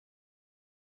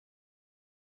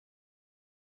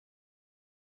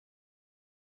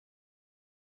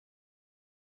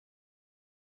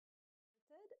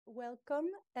Welcome,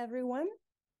 everyone.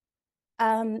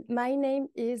 My name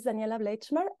is Daniela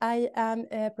Bleichmar. I am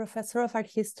a professor of art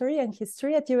history and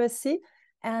history at USC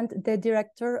and the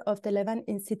director of the Levan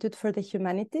Institute for the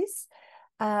Humanities.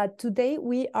 Today,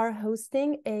 we are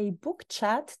hosting a book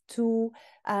chat to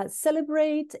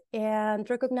celebrate and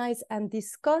recognize and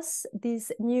discuss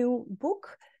this new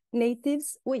book,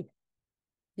 Natives.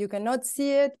 You cannot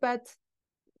see it, but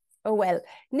oh well.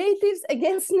 Natives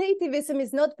Against Nativism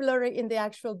is not blurry in the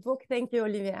actual book. Thank you,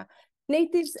 Olivia.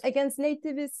 Natives Against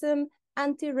Nativism,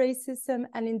 Antiracism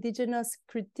and Indigenous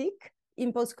Critique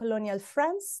in Postcolonial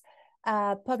France,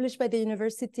 published by the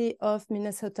University of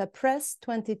Minnesota Press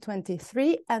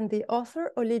 2023. And the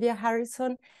author, Olivia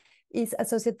Harrison, is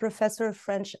Associate Professor of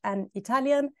French and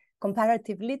Italian,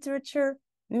 Comparative Literature,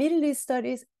 Middle East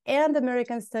Studies, and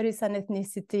American Studies and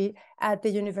Ethnicity at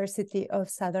the University of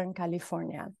Southern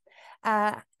California.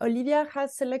 Olivia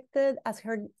has selected as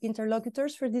her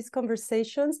interlocutors for these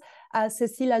conversations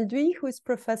Cécile Alduy, who is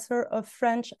professor of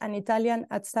French and Italian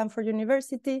at Stanford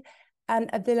University,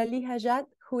 and Abdellali Hajjat,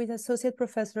 who is associate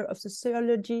professor of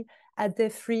sociology at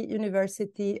the Free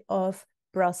University of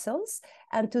Brussels.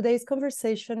 And today's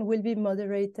conversation will be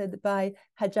moderated by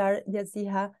Hajar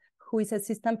Yazdiha, who is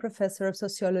assistant professor of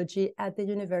sociology at the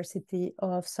University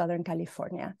of Southern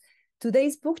California.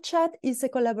 Today's book chat is a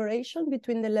collaboration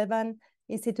between the Levan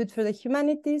Institute for the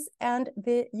Humanities and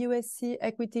the USC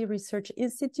Equity Research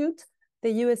Institute, the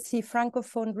USC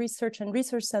Francophone Research and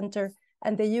Research Center,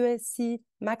 and the USC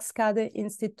Max Kade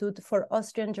Institute for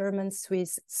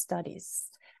Austrian-German-Swiss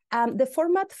Studies. The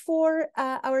format for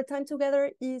our time together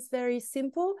is very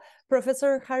simple.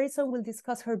 Professor Harrison will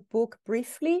discuss her book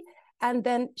briefly, and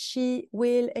then she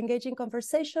will engage in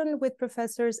conversation with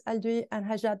Professors Alduy and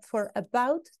Hajjat for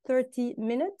about 30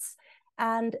 minutes.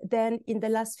 And then in the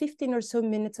last 15 or so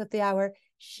minutes of the hour,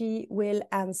 she will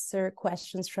answer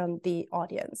questions from the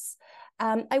audience.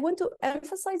 I want to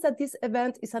emphasize that this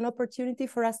event is an opportunity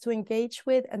for us to engage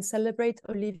with and celebrate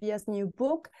Olivia's new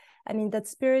book. And in that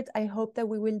spirit, I hope that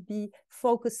we will be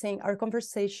focusing our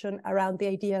conversation around the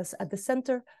ideas at the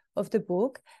center of the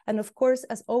book. And of course,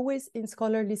 as always in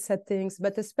scholarly settings,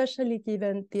 but especially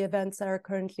given the events that are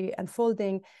currently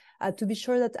unfolding, to be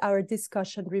sure that our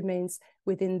discussion remains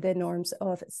within the norms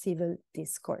of civil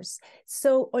discourse.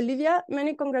 So Olivia,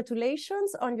 many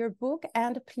congratulations on your book,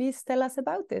 and please tell us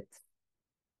about it.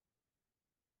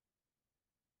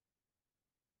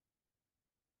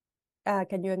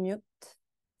 Can you unmute?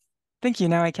 Thank you.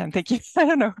 Now I can. Thank you. I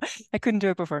don't know. I couldn't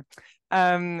do it before.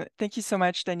 Thank you so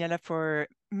much, Daniela, for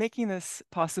making this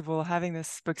possible, having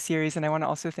this book series. And I want to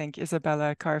also thank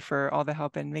Isabella Carr for all the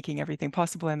help in making everything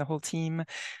possible, and the whole team.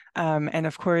 And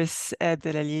of course,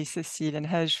 Abdellali, Cécile, and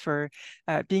Haj for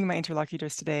being my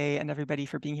interlocutors today, and everybody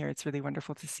for being here. It's really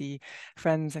wonderful to see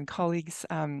friends and colleagues,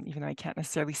 even though I can't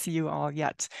necessarily see you all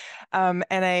yet. And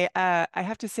I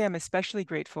have to say I'm especially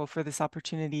grateful for this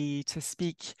opportunity to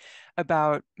speak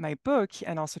about my book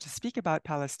and also to speak about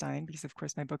Palestine, because of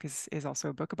course my book is also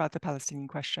a book about the Palestinian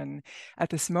question at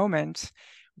this moment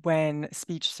when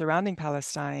speech surrounding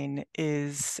Palestine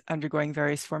is undergoing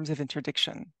various forms of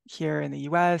interdiction here in the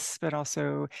US, but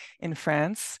also in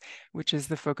France, which is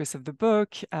the focus of the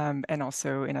book, and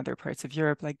also in other parts of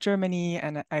Europe like Germany.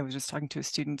 And I was just talking to a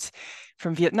student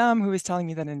from Vietnam who was telling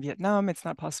me that in Vietnam, it's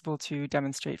not possible to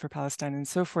demonstrate for Palestine and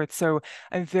so forth. So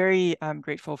I'm very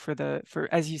grateful for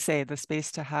as you say, the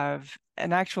space to have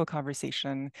an actual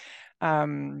conversation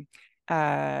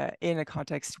in a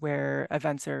context where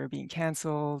events are being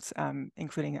canceled,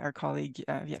 including our colleague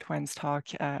Viet Huen's talk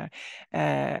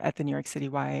at the New York City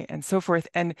Y and so forth.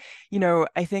 And,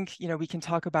 I think, we can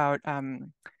talk about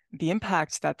the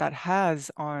impact that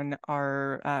has on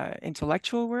our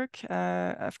intellectual work,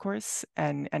 of course,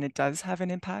 and it does have an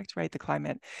impact, right? The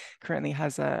climate currently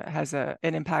has an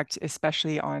impact,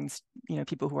 especially on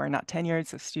people who are not tenured,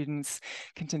 so students,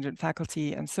 contingent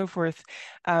faculty, and so forth.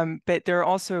 But there are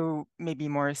also maybe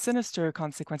more sinister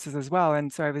consequences as well.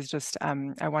 And so I was just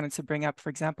I wanted to bring up, for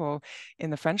example, in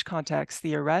the French context,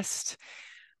 the arrest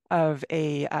of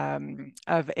a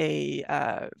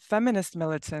feminist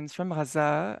militant from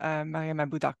Gaza, Mariam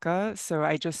Abudaka. So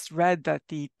I just read that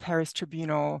the Paris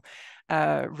Tribunal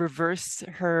reversed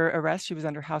her arrest. She was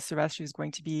under house arrest. She was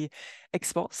going to be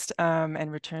expulsed and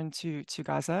returned to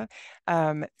Gaza.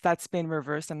 That's been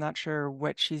reversed. I'm not sure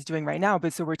what she's doing right now,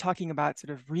 but so we're talking about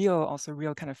sort of real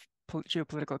kind of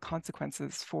geopolitical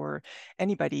consequences for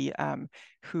anybody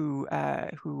who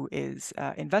is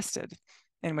invested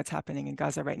in what's happening in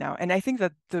Gaza right now. And I think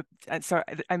that so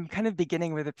I'm kind of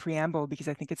beginning with a preamble because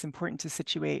I think it's important to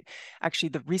situate actually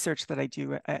the research that I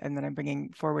do and that I'm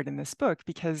bringing forward in this book,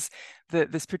 because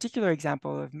this particular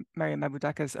example of Mariam Abu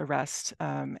Daka's arrest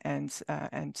and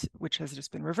which has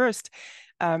just been reversed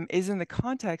is in the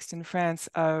context in France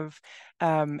of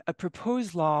a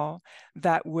proposed law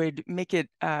that would make it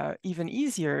even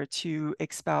easier to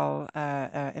expel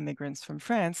immigrants from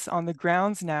France on the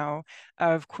grounds now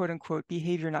of quote unquote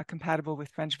behavior not compatible with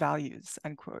French values,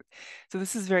 unquote. So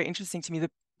this is very interesting to me.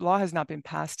 The law has not been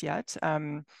passed yet,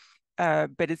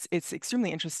 but it's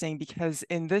extremely interesting because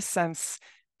in this sense,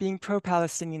 being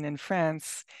pro-Palestinian in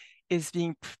France is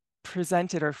being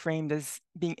presented or framed as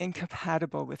being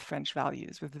incompatible with French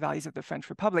values, with the values of the French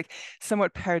Republic.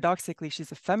 Somewhat paradoxically,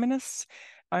 she's a feminist,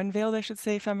 unveiled, I should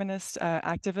say, feminist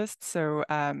activist. So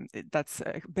that's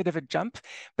a bit of a jump.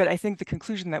 But I think the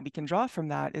conclusion that we can draw from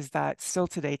that is that still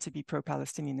today to be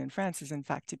pro-Palestinian in France is in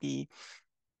fact to be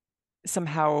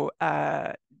somehow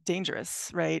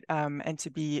dangerous, right? And to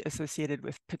be associated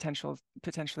with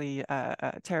potentially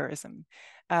terrorism.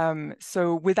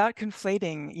 So without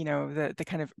conflating, you know, the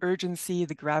kind of urgency,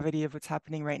 the gravity of what's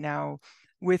happening right now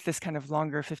with this kind of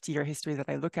longer 50-year history that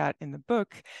I look at in the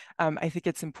book, I think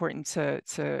it's important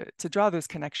to draw those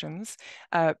connections.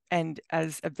 And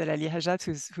as Abdellali Hajjat,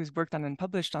 who's worked on and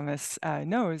published on this,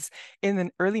 knows, in the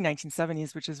early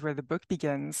 1970s, which is where the book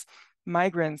begins,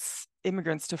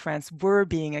 immigrants to France were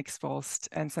being expulsed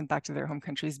and sent back to their home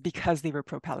countries because they were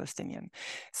pro-Palestinian.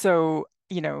 So,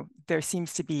 you know, there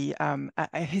seems to be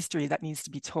a history that needs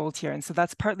to be told here. And so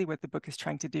that's partly what the book is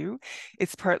trying to do.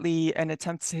 It's partly an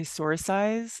attempt to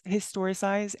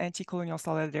historicize anti-colonial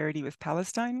solidarity with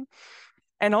Palestine,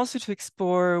 and also to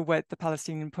explore what the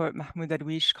Palestinian poet Mahmoud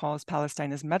Darwish calls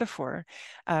Palestine as metaphor,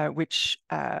 which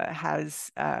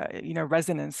has you know,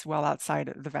 resonance well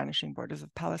outside the vanishing borders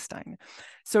of Palestine.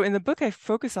 So in the book, I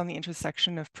focus on the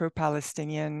intersection of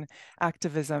pro-Palestinian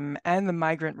activism and the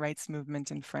migrant rights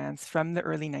movement in France from the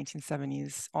early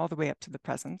 1970s all the way up to the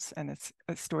present, and it's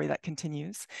a story that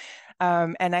continues.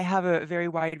 And I have a very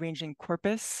wide-ranging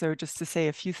corpus. So just to say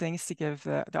a few things to give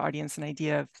the audience an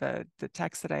idea of the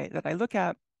text that I look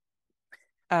at.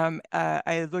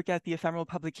 I look at the ephemeral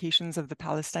publications of the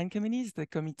Palestine committees, the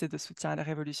Comité de soutien à la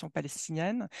Révolution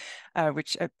palestinienne,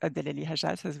 which Abdellali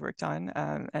Hajjat has worked on,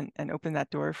 and opened that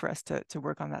door for us to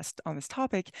work on this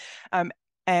topic.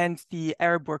 And the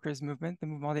Arab workers movement, the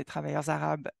Mouvement des Travailleurs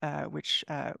Arabes, which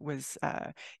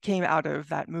came out of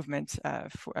that movement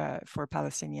for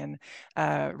Palestinian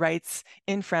rights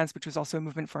in France, which was also a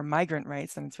movement for migrant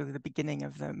rights. And it's really the beginning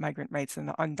of the migrant rights and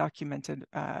the undocumented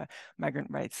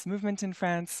migrant rights movement in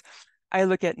France. I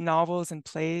look at novels and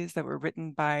plays that were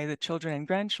written by the children and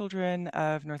grandchildren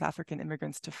of North African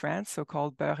immigrants to France,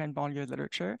 so-called Beur and banlieue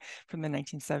literature from the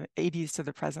 1980s to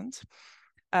the present.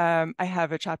 I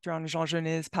have a chapter on Jean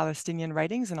Genet's Palestinian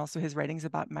writings and also his writings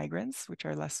about migrants, which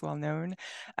are less well known.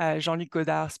 Jean-Luc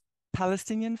Godard's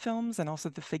Palestinian films and also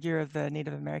the figure of the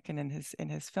Native American in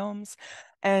his films.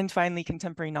 And finally,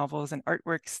 contemporary novels and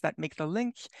artworks that make the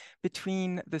link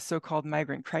between the so-called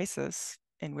migrant crisis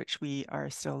in which we are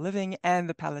still living and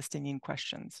the Palestinian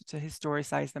questions, to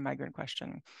historicize the migrant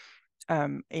question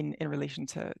in relation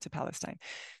to Palestine.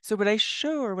 So what I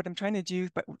show, or what I'm trying to do,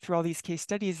 but through all these case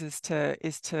studies, is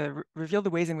to reveal the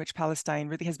ways in which Palestine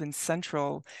really has been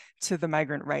central to the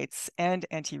migrant rights and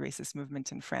anti-racist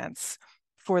movement in France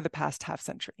for the past half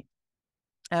century.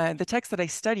 The texts that I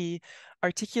study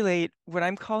articulate what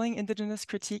I'm calling indigenous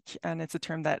critique, and it's a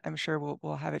term that I'm sure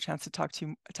we'll have a chance to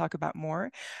talk about more,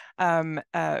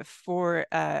 for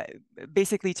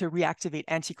basically to reactivate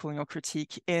anti-colonial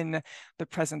critique in the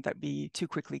present that we too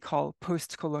quickly call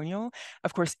post-colonial,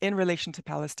 of course, in relation to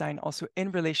Palestine, also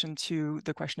in relation to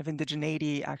the question of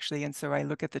indigeneity, actually. And so I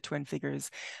look at the twin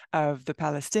figures of the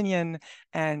Palestinian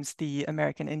and the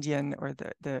American Indian, or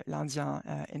the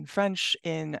l'Indien in French,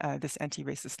 in this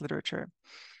anti-racist literature.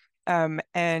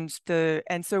 And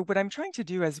so what I'm trying to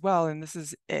do as well, and this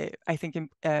is, I think,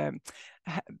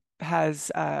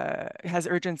 has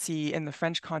urgency in the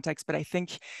French context, but I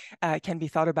think can be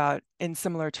thought about in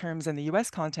similar terms in the US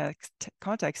context,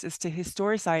 is to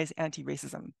historicize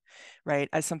anti-racism, right,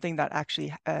 as something that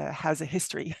actually has a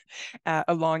history,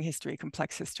 a long history,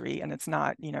 complex history, and it's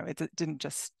not, you know, it didn't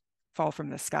just fall from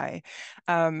the sky,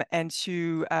 and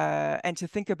to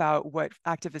think about what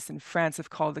activists in France have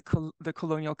called the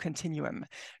colonial continuum,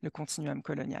 le continuum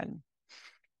colonial.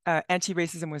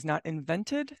 Anti-racism was not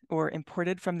invented or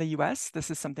imported from the US. This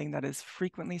is something that is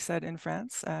frequently said in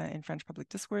France, in French public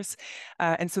discourse.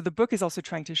 And so the book is also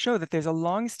trying to show that there's a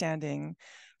long-standing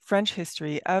French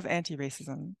history of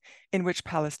anti-racism in which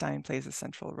Palestine plays a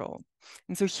central role.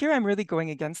 And so here I'm really going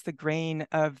against the grain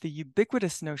of the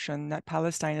ubiquitous notion that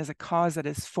Palestine is a cause that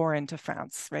is foreign to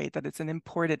France, right? That it's an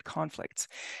imported conflict,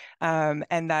 and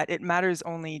that it matters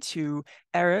only to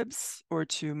Arabs or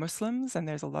to Muslims, and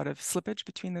there's a lot of slippage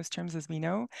between those terms, as we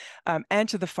know, and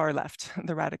to the far left,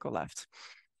 the radical left.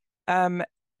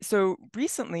 So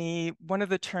recently, one of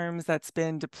the terms that's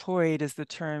been deployed is the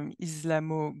term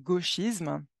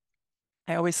Islamo-gauchisme.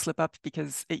 I always slip up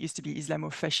because it used to be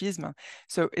Islamofascism.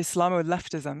 So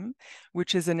Islamo-leftism,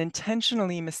 which is an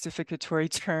intentionally mystificatory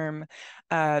term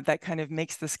that kind of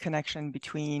makes this connection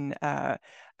between,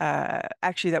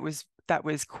 actually that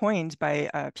was coined by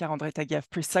Pierre-André Taguieff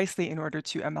precisely in order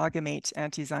to amalgamate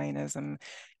anti-Zionism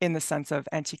in the sense of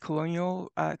anticolonial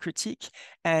critique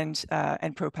and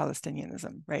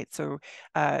pro-Palestinianism, right? So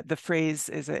the phrase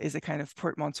is a kind of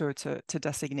portmanteau to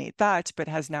designate that, but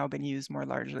has now been used more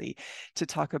largely to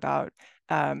talk about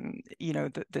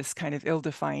this kind of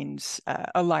ill-defined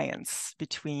alliance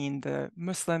between the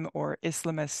Muslim or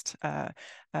Islamist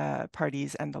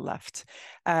parties and the left.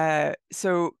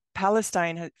 So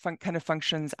Palestine kind of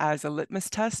functions as a litmus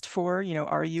test for,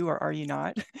 are you or are you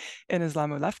not an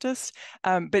Islamo-leftist?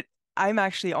 But I'm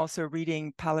actually also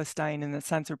reading Palestine in the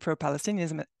sense of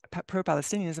pro-Palestinianism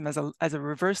as a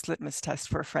reverse litmus test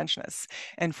for Frenchness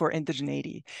and for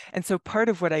indigeneity. And so part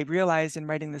of what I realized in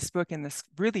writing this book in this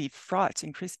really fraught,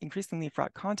 increasingly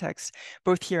fraught context,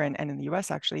 both here and in the US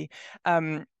actually,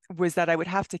 was that I would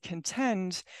have to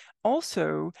contend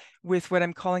also with what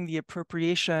I'm calling the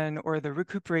appropriation or the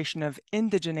recuperation of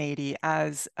indigeneity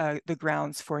as the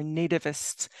grounds for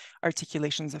nativist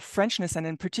articulations of Frenchness, and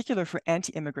in particular for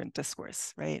anti-immigrant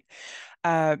discourse, right?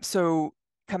 So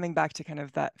coming back to kind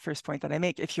of that first point that I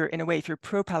make, if you're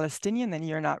pro-Palestinian, then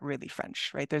you're not really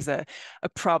French, right? There's a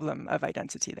problem of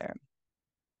identity there.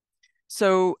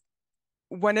 So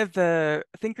one of the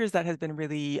thinkers that has been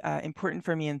really important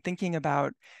for me in thinking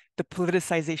about the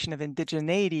politicization of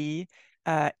indigeneity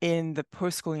in the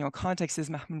post-colonial context is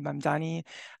Mahmoud Mamdani,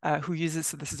 who uses,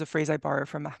 so this is a phrase I borrow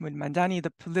from Mahmoud Mamdani, the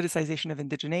politicization of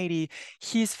indigeneity.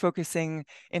 He's focusing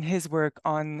in his work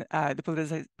on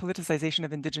the politicization of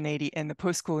indigeneity in the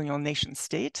post-colonial nation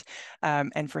state.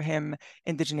 And for him,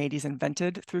 indigeneity is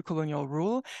invented through colonial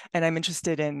rule. And I'm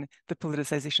interested in the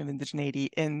politicization of indigeneity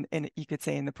in you could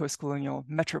say, in the post-colonial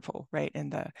metropole, right? In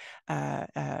the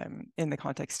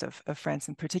context of France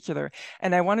in particular.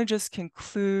 And I want to just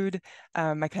conclude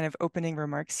my kind of opening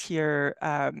remarks here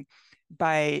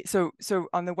so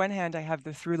on the one hand, I have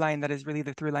the through line that is really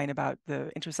the through line about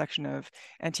the intersection of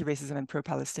anti-racism and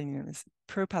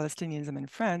pro-Palestinianism in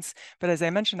France. But as I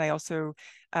mentioned, I also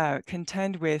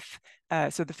contend with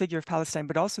so the figure of Palestine,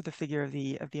 but also the figure of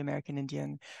the American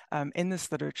Indian in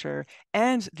this literature,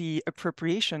 and the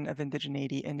appropriation of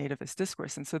indigeneity in nativist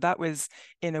discourse. And so that was,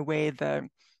 in a way, the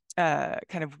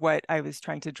kind of what I was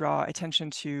trying to draw attention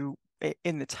to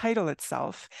in the title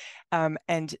itself. And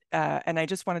I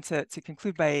just wanted to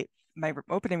conclude by my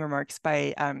opening remarks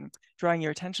by drawing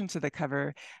your attention to the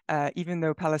cover. Even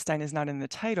though Palestine is not in the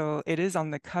title, it is on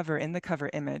the cover, in the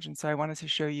cover image. And so I wanted to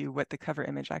show you what the cover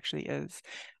image actually is,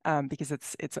 because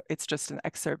it's just an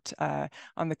excerpt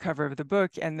on the cover of the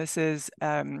book. And this is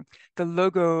the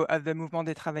logo of the Mouvement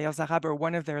des Travailleurs Arabes, or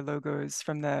one of their logos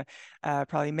from the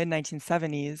probably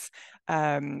mid-1970s,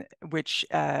 which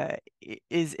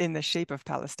is in the shape of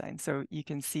Palestine. So you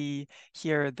can see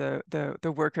here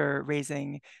the worker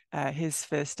raising his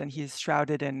fist, and he's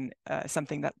shrouded in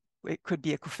something that it could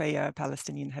be a kufaya, a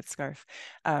Palestinian headscarf.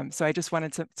 So I just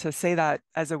wanted to say that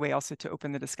as a way also to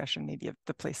open the discussion, maybe of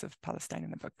the place of Palestine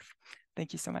in the book.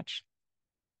 Thank you so much.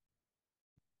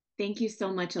 Thank you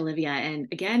so much, Olivia. And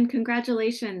again,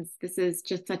 congratulations. This is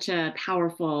just such a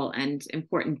powerful and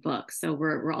important book. So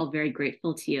we're all very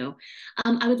grateful to you.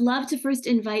 I would love to first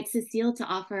invite Cécile to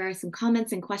offer some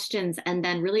comments and questions, and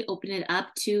then really open it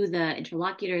up to the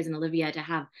interlocutors and Olivia to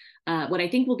have what I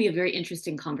think will be a very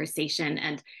interesting conversation,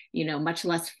 and much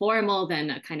less formal than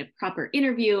a kind of proper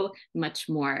interview, much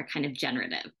more kind of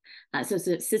generative. So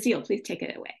Cécile, please take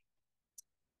it away.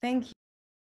 Thank you.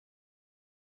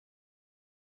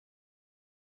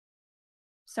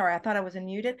 Sorry, I thought I was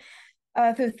unmuted.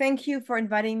 So thank you for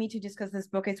inviting me to discuss this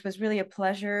book. It was really a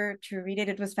pleasure to read it.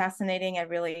 It was fascinating. I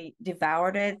really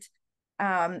devoured it.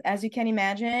 As you can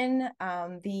imagine,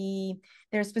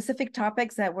 there are specific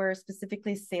topics that were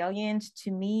specifically salient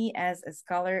to me as a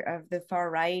scholar of the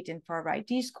far right and far right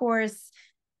discourse,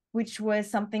 which was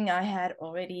something I had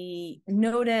already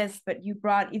noticed, but you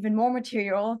brought even more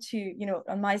material to,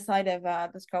 on my side of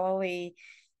the scholarly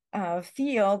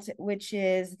field, which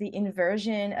is the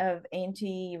inversion of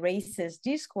anti-racist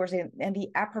discourse and the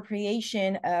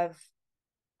appropriation of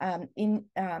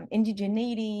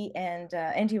indigeneity and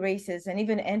anti-racist and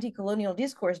even anti-colonial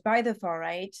discourse by the far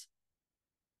right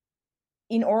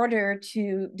in order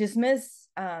to dismiss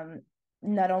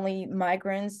not only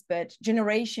migrants, but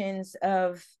generations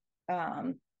of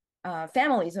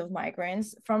families of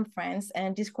migrants from France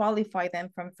and disqualify them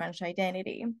from French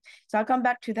identity. So I'll come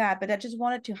back to that, but I just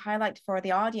wanted to highlight for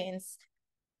the audience,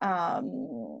 a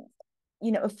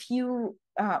few,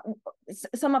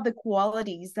 some of the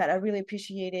qualities that I really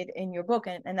appreciated in your book,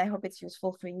 and I hope it's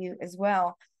useful for you as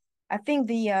well. I think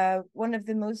the one of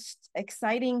the most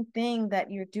exciting thing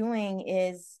that you're doing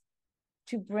is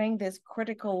to bring this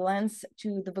critical lens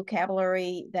to the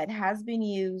vocabulary that has been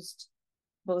used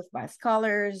both by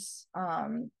scholars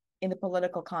in the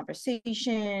political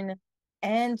conversation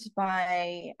and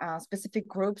by specific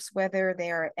groups, whether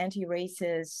they're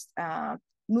anti-racist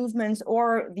movements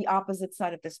or the opposite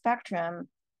side of the spectrum,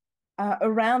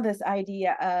 around this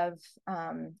idea of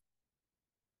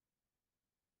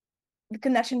the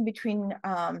connection between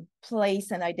place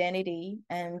and identity.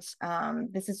 And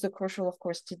this is so crucial, of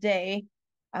course, today,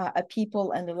 a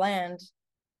people and the land.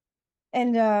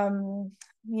 And,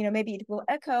 maybe it will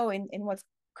echo in what's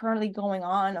currently going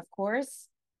on, of course,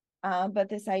 but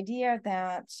this idea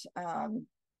that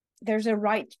there's a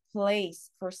right place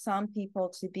for some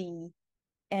people to be,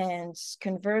 and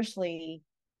conversely,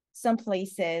 some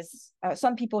places,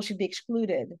 some people should be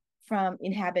excluded from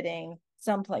inhabiting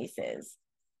some places.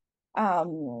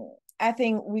 I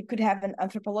think we could have an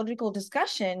anthropological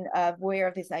discussion of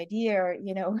where this idea,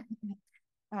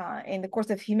 in the course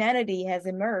of humanity has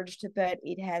emerged, but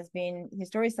it has been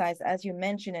historicized, as you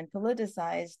mentioned, and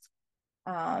politicized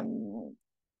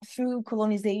through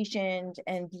colonization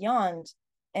and beyond.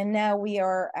 And now we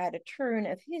are at a turn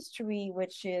of history,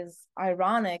 which is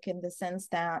ironic in the sense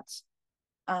that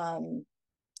the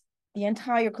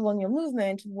entire colonial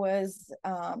movement was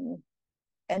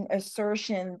an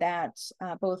assertion that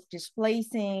both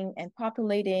displacing and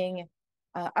populating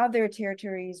other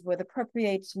territories with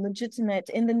appropriate, legitimate,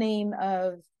 in the name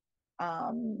of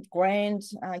grand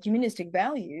humanistic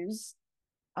values.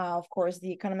 Of course,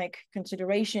 the economic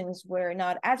considerations were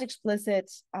not as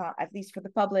explicit, at least for the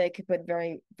public, but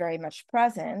very, very much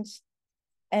present.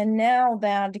 And now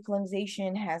that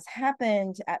decolonization has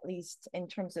happened, at least in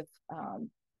terms of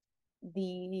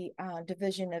the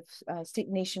division of state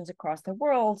nations across the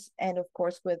world, and of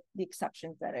course, with the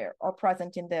exceptions that are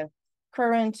present in the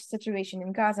current situation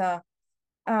in Gaza,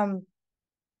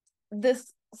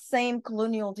 this same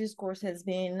colonial discourse has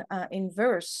been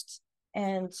inversed,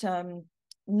 and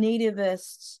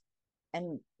nativists,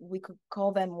 and we could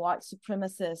call them white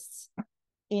supremacists,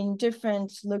 in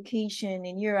different locations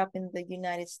in Europe and the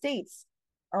United States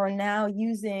are now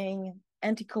using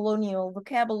anti-colonial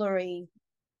vocabulary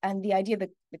and the idea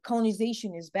that the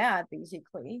colonization is bad,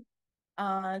 basically,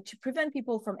 to prevent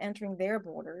people from entering their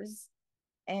borders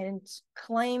and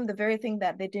claim the very thing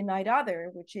that they denied other,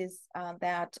 which is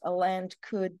that a land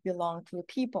could belong to a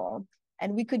people.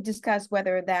 And we could discuss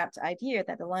whether that idea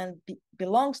that the land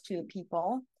belongs to a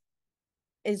people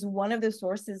is one of the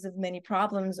sources of many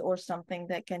problems or something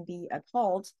that can be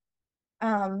upheld.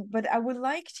 But I would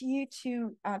like you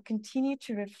to continue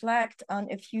to reflect on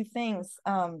a few things.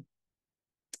 I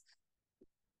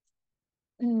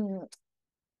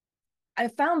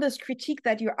found this critique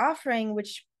that you're offering,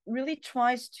 which really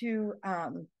tries to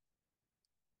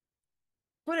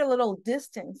put a little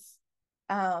distance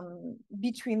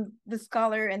between the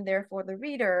scholar and therefore the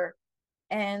reader,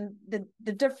 and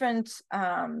the different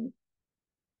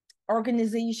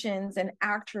organizations and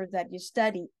actors that you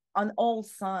study on all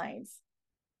sides,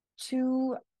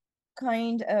 to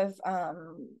kind of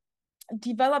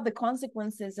develop the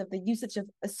consequences of the usage of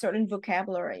a certain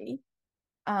vocabulary.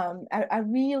 I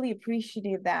really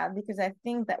appreciated that, because I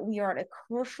think that we are at a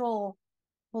crucial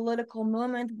political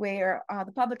moment where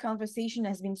the public conversation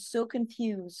has been so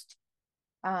confused,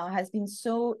 has been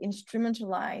so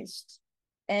instrumentalized,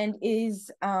 and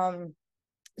is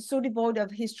so devoid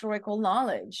of historical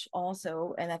knowledge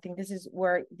also. And I think this is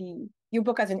where your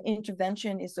book as an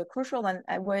intervention is so crucial, and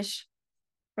I wish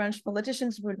French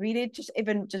politicians would read it,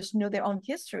 just know their own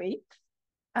history.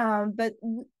 But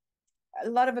a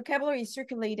lot of vocabulary is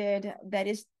circulated that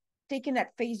is taken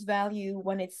at face value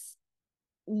when it's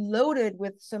loaded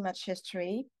with so much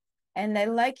history. And I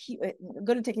like you, I'm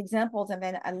going to take examples, and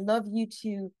then I love you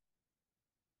to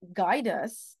guide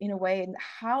us in a way in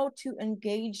how to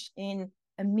engage in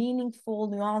a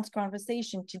meaningful, nuanced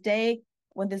conversation today,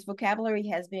 when this vocabulary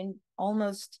has been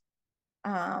almost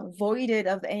voided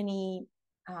of any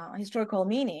historical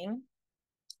meaning.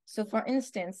 So for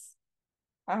instance,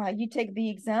 you take the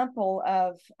example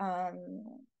of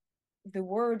the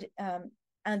word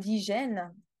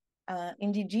indigène,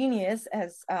 indigenous,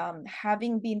 as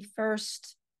having been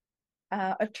first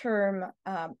a term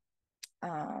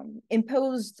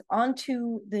imposed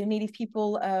onto the native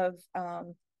people of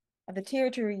the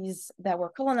territories that were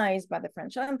colonized by the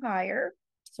French Empire,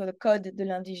 so the Code de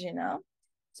l'Indigénat.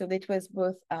 So it was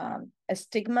both a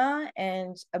stigma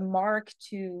and a mark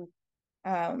to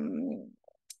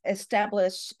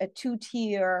establish a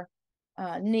two-tier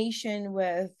nation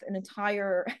with an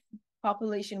entire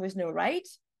population with no right,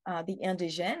 the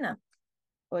indigène,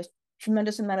 was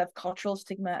tremendous amount of cultural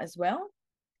stigma as well.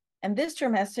 And this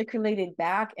term has circulated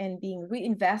back and being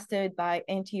reinvested by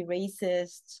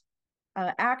anti-racist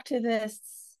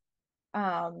activists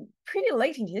pretty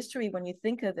late in history when you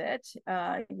think of it,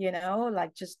 you know,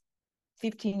 like just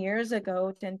 15 years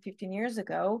ago, 10, 15 years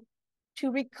ago,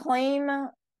 to reclaim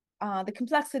the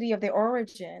complexity of their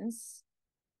origins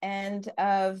and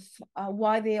of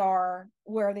why they are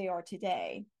where they are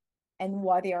today and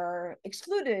why they are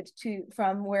excluded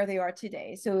from where they are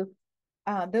today. So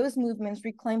those movements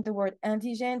reclaimed the word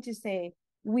indigène to say,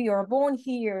 we are born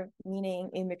here, meaning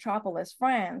in metropolis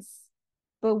France,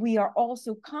 but we are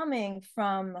also coming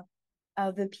from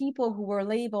the people who were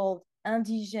labeled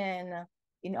indigène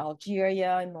in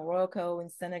Algeria, in Morocco, in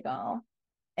Senegal.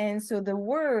 And so the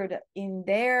word in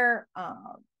their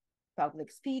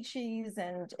public speeches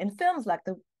and in films like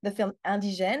the film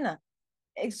Indigène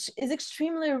is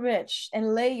extremely rich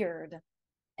and layered,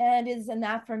 and is an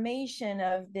affirmation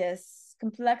of this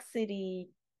complexity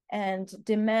and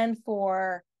demand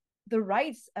for the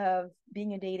rights of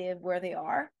being a native where they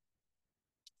are.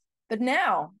 But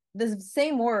now the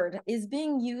same word is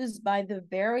being used by the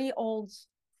very old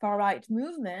far-right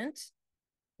movement,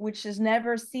 which has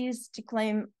never ceased to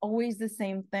claim always the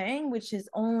same thing, which is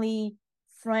only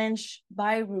French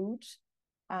by root.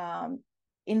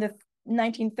 In the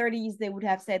 1930s, they would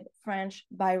have said French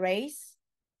by race,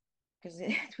 because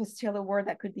it was still a word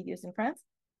that could be used in France,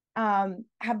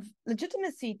 have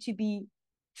legitimacy to be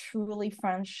truly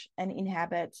French and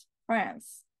inhabit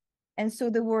France. And so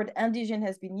the word indigène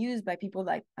has been used by people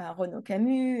like Renaud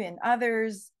Camus and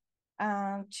others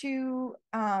to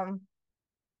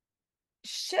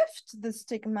shift the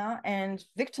stigma and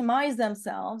victimize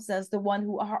themselves as the one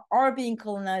who are being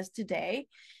colonized today,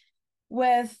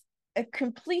 with a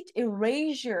complete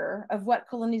erasure of what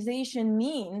colonization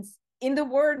means in the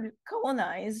word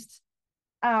colonized.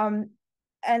 And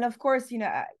of course, you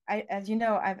know, as you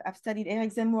know, I've studied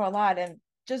Eric Zemmour a lot, and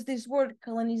just this word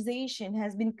colonization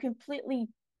has been completely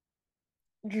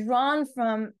drawn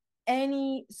from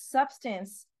any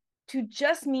substance to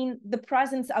just mean the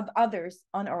presence of others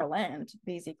on our land,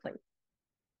 basically.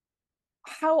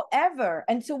 However,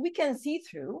 and so we can see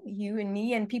through, you and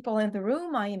me and people in the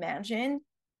room, I imagine,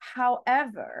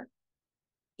 however,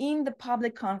 in the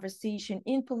public conversation,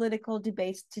 in political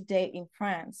debates today in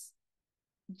France,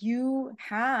 you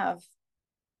have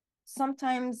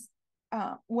sometimes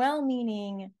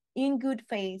well-meaning, in good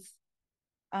faith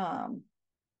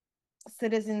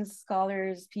citizens,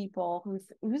 scholars, people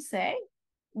who say,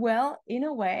 well, in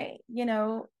a way, you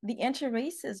know, the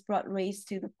anti-racists brought race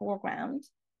to the foreground.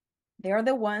 They're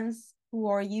the ones who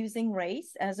are using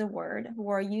race as a word, who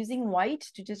are using white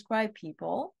to describe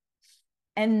people.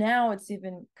 And now it's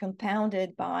even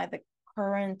compounded by the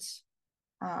current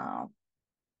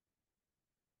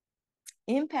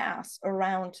impasse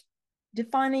around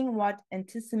defining what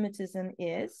anti-Semitism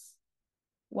is,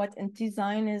 what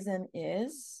anti-Zionism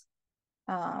is,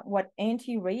 what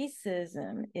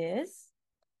anti-racism is.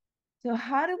 So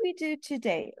how do we do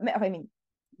today? I mean,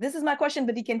 this is my question,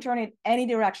 but you can turn it any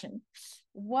direction.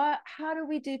 How do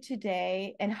we do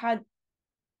today, and how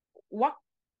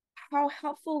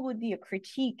helpful would be a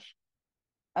critique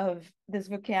of this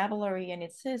vocabulary and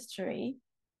its history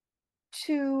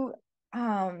to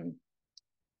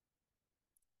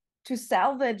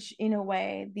salvage, in a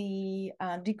way, the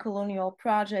decolonial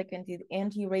project and the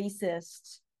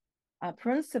anti-racist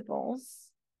principles,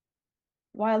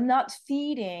 while not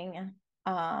feeding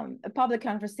a public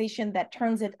conversation that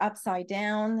turns it upside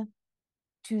down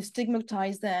to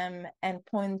stigmatize them and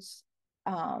point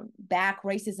back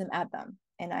racism at them?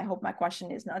 And I hope my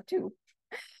question is not too,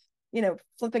 you know,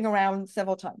 flipping around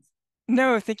several times.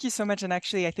 No, thank you so much. And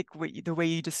actually, I think the way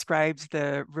you described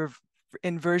the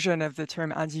inversion of the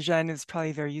term indigène is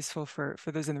probably very useful for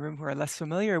those in the room who are less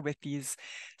familiar with these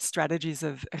strategies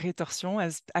of rétorsion,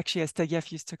 as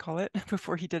Taguieff used to call it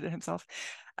before he did it himself.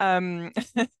 So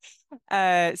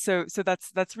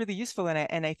that's really useful,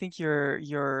 and I think your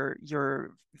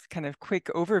kind of quick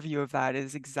overview of that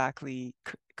is exactly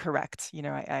correct. You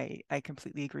know, I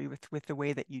completely agree with the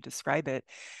way that you describe it.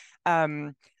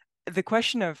 The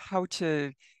question of how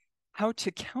to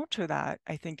counter that,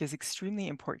 I think, is extremely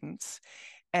important.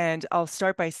 And I'll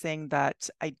start by saying that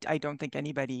I don't think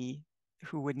anybody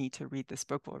who would need to read this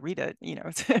book will read it. You know,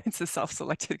 it's a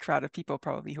self-selected crowd of people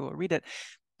probably who will read it.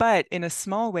 But in a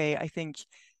small way, I think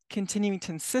continuing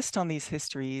to insist on these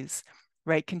histories,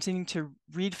 right, continuing to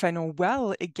read Fanon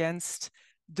well against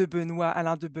de Benoit,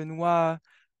 Alain de Benoit,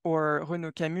 or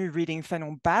Renaud Camus reading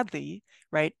Fanon badly,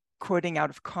 right, quoting out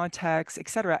of context,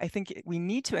 etc. I think we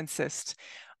need to insist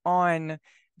on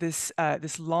this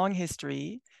this long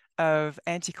history of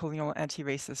anti-colonial,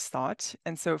 anti-racist thought.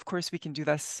 And so, of course, we can do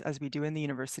this as we do in the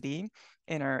university,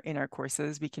 in our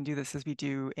courses. We can do this as we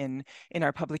do in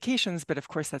our publications, but of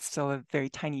course, that's still a very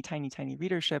tiny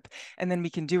readership. And then we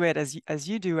can do it as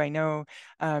you do, I know,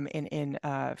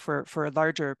 for a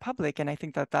larger public. And I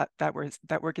think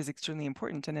that work is extremely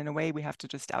important. And in a way, we have to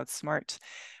just outsmart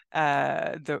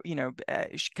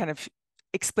kind of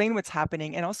explain what's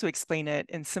happening and also explain it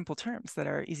in simple terms that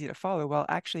are easy to follow. Well,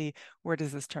 actually, where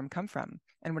does this term come from?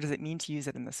 And what does it mean to use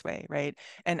it in this way, right?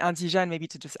 And indigène, maybe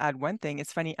to just add one thing,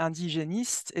 it's funny,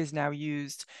 indigéniste is now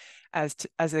used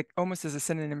almost as a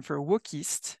synonym for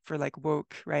wokiste, for like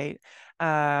woke, right?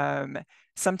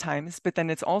 Sometimes, but then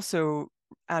it's also,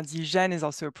 indigène is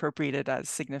also appropriated as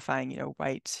signifying, you know,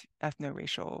 white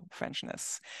ethno-racial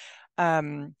Frenchness.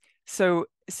 So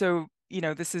you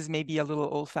know, this is maybe a little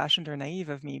old-fashioned or naive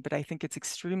of me, but I think it's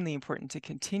extremely important to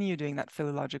continue doing that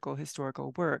philological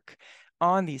historical work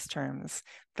on these terms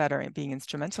that are being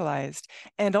instrumentalized,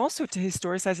 and also to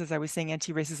historicize, as I was saying,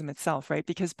 anti-racism itself, right?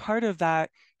 Because part of that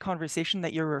conversation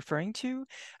that you're referring to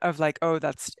of like, oh,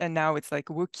 and now it's like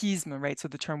wokism, right? So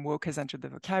the term woke has entered the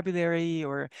vocabulary,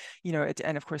 or, you know,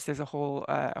 and of course there's a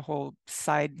whole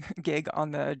side gig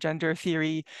on the gender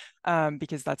theory,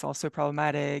 because that's also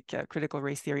problematic, critical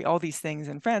race theory, all these things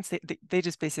in France, they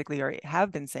just basically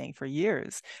have been saying for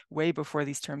years, way before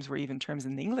these terms were even terms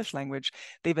in the English language,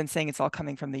 they've been saying it's all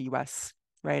coming from the US,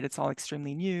 right? It's all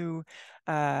extremely new,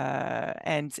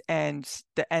 and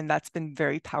that's been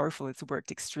very powerful. It's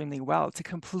worked extremely well to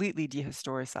completely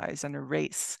dehistoricize and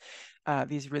erase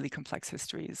these really complex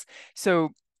histories. So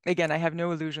again, I have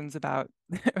no illusions about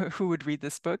who would read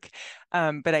this book,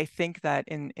 but I think that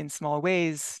in small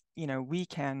ways, you know, we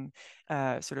can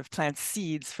sort of plant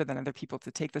seeds for then other people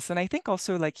to take this. And I think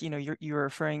also, like, you know, you're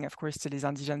referring, of course, to les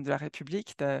indigènes de la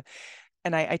République,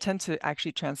 and I tend to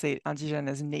actually translate indigène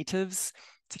as natives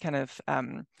to kind of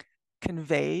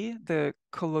convey the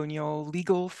colonial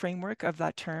legal framework of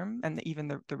that term, and even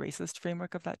the racist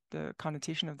framework of that, the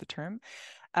connotation of the term.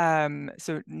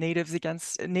 So natives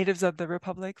of the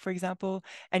Republic, for example.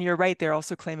 And you're right, they're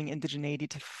also claiming indigeneity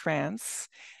to France.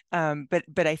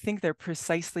 But I think they're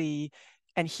precisely,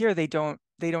 and here they don't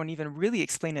even really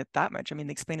explain it that much. I mean,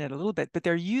 they explain it a little bit, but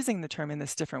they're using the term in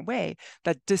this different way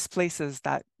that displaces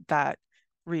that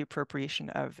reappropriation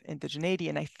of indigeneity.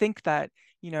 And I think that,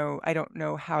 you know, I don't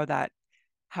know how they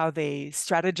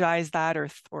strategize that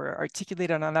or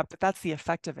articulate it on that, but that's the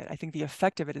effect of it. I think the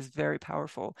effect of it is very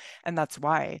powerful, and that's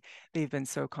why they've been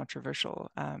so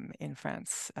controversial in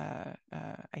France,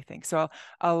 I think. So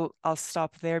I'll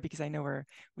stop there because I know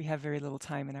we have very little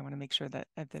time, and I want to make sure that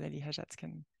Abdellali Hajjat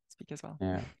can speak as well.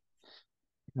 Yeah.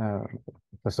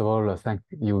 First of all, thank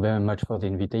you very much for the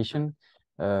invitation.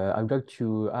 I'd like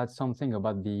to add something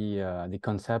about the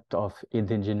concept of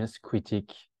indigenous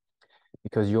critique,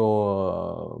 because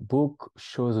your book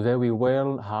shows very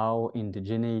well how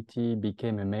indigeneity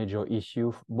became a major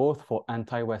issue both for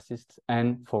anti-racist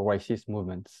and for racist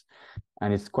movements.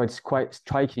 And it's quite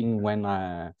striking when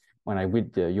I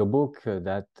read your book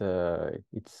that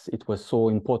it was so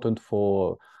important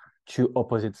for two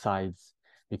opposite sides.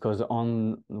 Because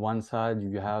on one side,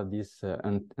 you have this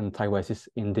anti-racist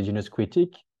indigenous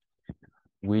critique,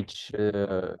 which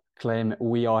claim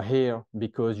we are here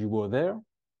because you were there,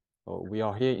 or we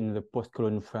are here in the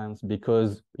post-colonial France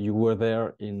because you were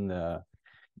there in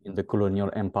the colonial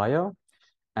empire.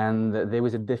 And there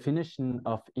is a definition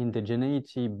of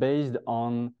indigeneity based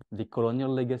on the colonial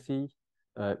legacy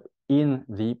in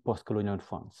the post-colonial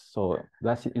France. So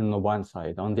that's in the one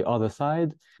side. On the other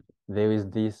side, there is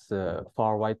this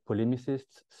far-right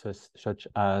polemicists such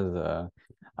as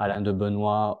Alain de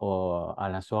Benoit or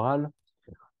Alain Soral,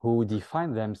 who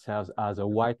define themselves as a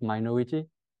white minority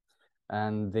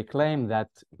and they claim that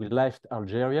we left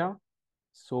Algeria,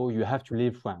 so you have to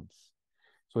leave France.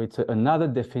 So it's another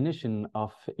definition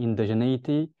of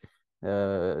indigeneity,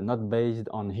 not based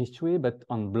on history, but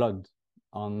on blood,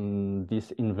 on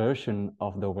this inversion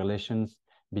of the relations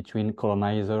between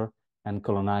colonizer and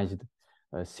colonized,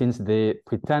 since they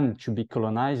pretend to be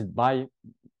colonized by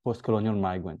post-colonial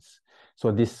migrants.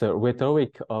 So this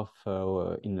rhetoric of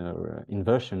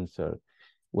inversions,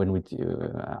 when we,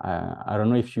 I don't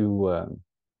know if you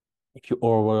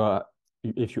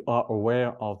are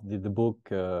aware of the book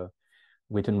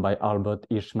written by Albert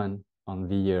Hirschman on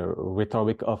the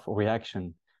rhetoric of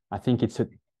reaction. I think it's a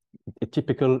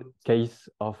typical case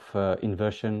of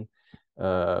inversion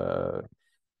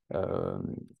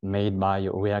made by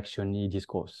reactionary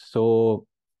discourse. So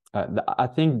I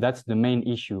think that's the main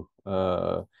issue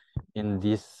in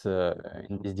this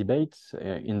debate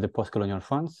in the post-colonial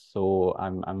France. So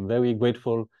I'm very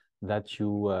grateful that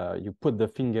you put the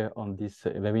finger on this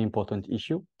very important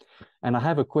issue. And I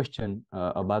have a question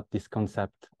about this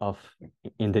concept of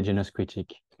indigenous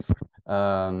critique.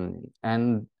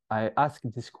 And I ask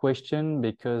this question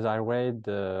because I read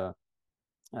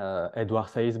Edward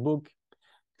Said's book,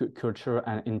 Culture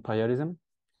and Imperialism.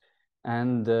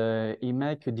 And he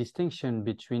makes a distinction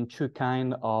between two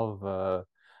kinds of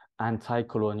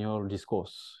anti-colonial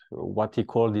discourse, what he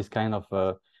called this kind of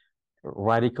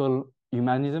radical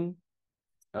humanism.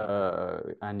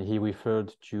 And he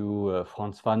referred to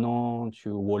Frantz Fanon,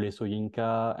 to Wole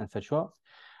Soyinka, etc.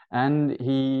 And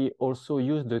he also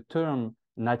used the term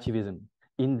nativism,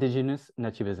 indigenous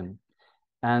nativism.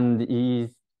 And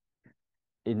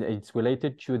it's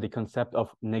related to the concept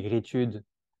of negritude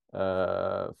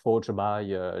forged by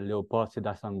Leopold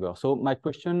Sédar Senghor. So my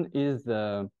question is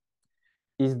there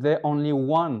only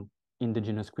one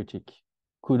indigenous critique?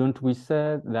 Couldn't we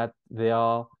say that they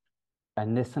are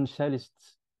an essentialist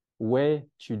way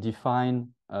to define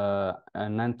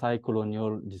an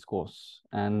anti-colonial discourse?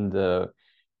 And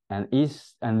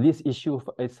this issue of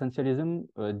essentialism,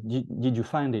 did you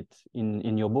find it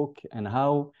in your book, and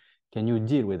how can you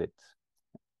deal with it?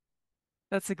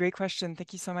 That's a great question.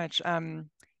 Thank you so much.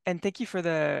 And thank you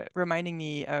for reminding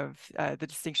me of the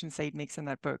distinction Said makes in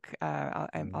that book.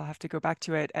 I'll have to go back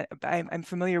to it. I'm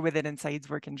familiar with it in Said's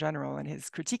work in general, and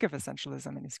his critique of essentialism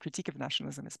and his critique of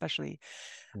nationalism especially,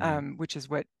 which is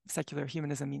what secular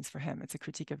humanism means for him. It's a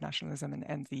critique of nationalism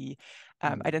and the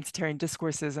identitarian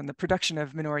discourses and the production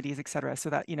of minorities, et cetera. So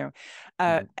that,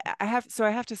 I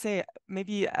have to say,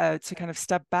 maybe to kind of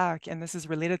step back, and this is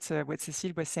related to what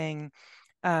Cécile was saying,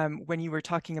 when you were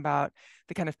talking about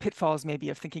the kind of pitfalls maybe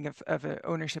of thinking of an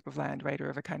ownership of land, right, or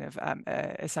of a kind of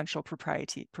essential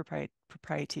propriety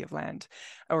of land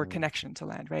or connection to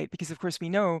land, right? Because of course we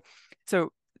know,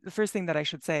 so the first thing that I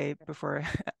should say before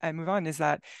I move on is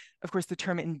that, of course, the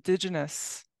term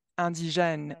indigenous,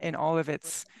 indigène, in all of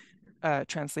its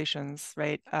translations,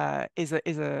 right, it's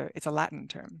a Latin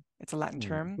term. It's a Latin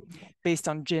term based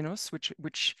on genus,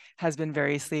 which has been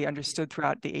variously understood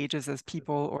throughout the ages as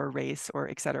people or race or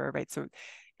et cetera, right? So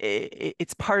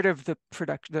it's part of the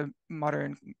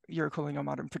modern Eurocolonial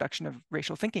modern production of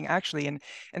racial thinking, actually, and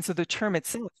so the term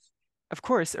itself, of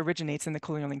course, originates in the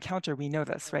colonial encounter. We know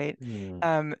this, right?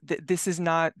 This is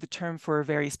not the term for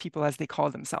various people as they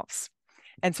call themselves.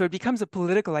 And so it becomes a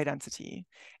political identity.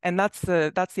 And that's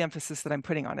the emphasis that I'm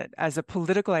putting on it, as a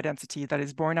political identity that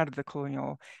is born out of the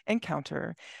colonial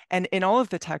encounter. And in all of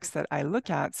the texts that I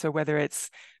look at, so whether it's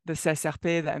the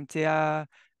CSRP, the MTA,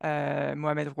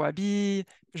 Mohamed Rouabi,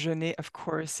 Genet, of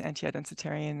course,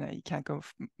 anti-identitarian, you can't go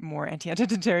more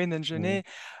anti-identitarian than Genet.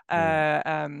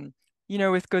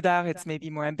 With Godard, it's maybe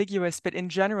more ambiguous, but in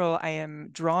general, I am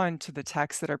drawn to the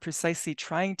texts that are precisely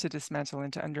trying to dismantle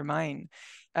and to undermine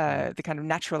the kind of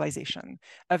naturalization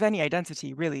of any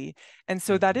identity, really. And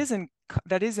so that is in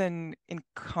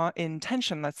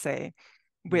tension, let's say,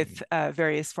 with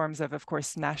various forms of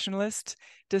course, nationalist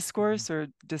discourse or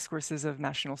discourses of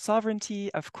national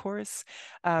sovereignty, of course,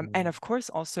 and of course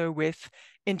also with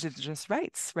indigenous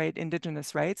rights, right?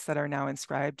 Indigenous rights that are now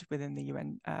inscribed within the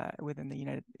UN, within the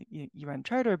United UN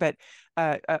Charter, but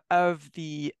of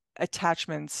the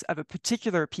attachments of a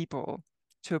particular people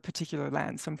to a particular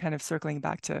land. So I'm kind of circling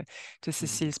back to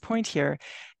Cécile's point here,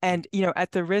 and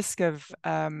at the risk of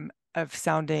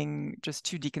sounding just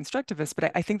too deconstructivist,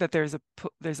 but I think that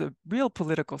there's a real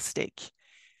political stake.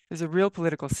 There's a real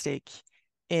political stake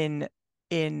in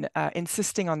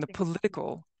insisting on the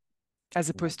political as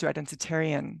opposed to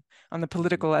identitarian, on the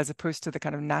political as opposed to the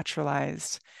kind of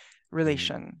naturalized,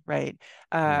 relation, right?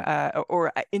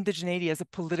 Or indigeneity as a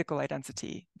political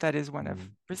identity that is one of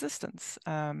resistance.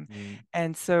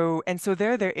 And so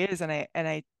there is, and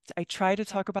I try to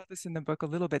talk about this in the book a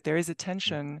little bit. There is a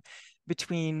tension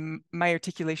between my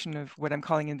articulation of what I'm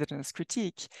calling indigenous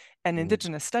critique and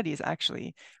indigenous studies,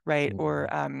 actually, right? Or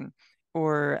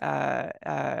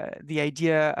the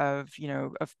idea of, you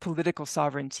know, of political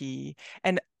sovereignty.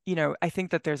 And, you know, I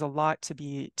think that there's a lot to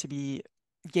be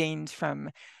gained from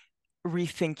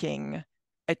rethinking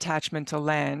attachment to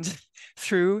land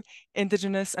through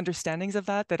indigenous understandings of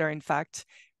that are in fact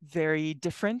very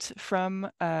different from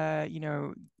you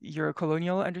know,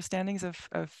 Eurocolonial understandings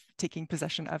of taking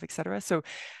possession of, etc. So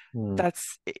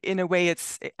that's, in a way,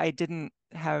 I didn't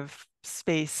have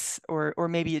space, or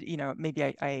maybe, you know, maybe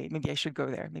I should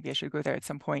go there. Maybe I should go there at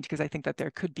some point, because I think that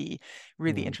there could be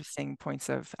really interesting points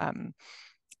of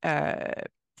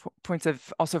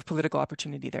also of political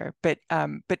opportunity there. But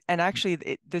and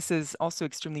actually this is also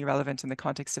extremely relevant in the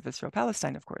context of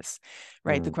Israel-Palestine, of course,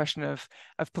 right? The question of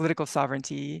political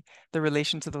sovereignty, the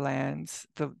relation to the lands,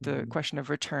 the question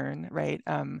of return, right?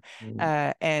 And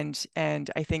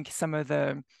I think some of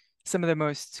the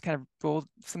most kind of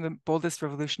some of the boldest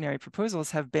revolutionary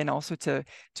proposals have been also to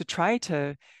try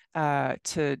to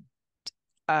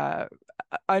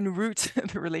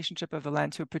unroot the relationship of the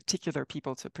land to a particular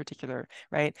people, to a particular,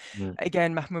 right?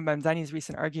 Again, Mahmoud Mamdani's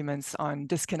recent arguments on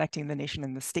disconnecting the nation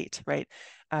and the state, right?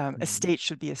 A state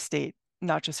should be a state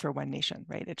not just for one nation,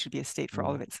 right? It should be a state for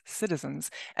all of its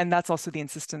citizens. And that's also the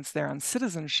insistence there on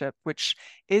citizenship, which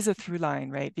is a through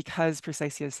line, right? Because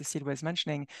precisely as Cécile was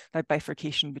mentioning, that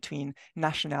bifurcation between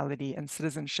nationality and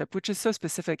citizenship, which is so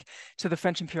specific to the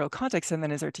French imperial context and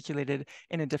then is articulated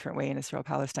in a different way in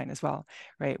Israel-Palestine as well,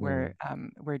 right? Where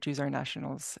Jews are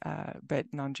nationals, but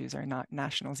non-Jews are not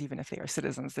nationals, even if they are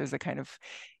citizens. There's a kind of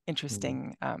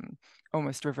interesting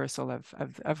almost reversal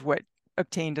of what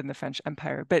obtained in the French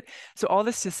Empire. But so all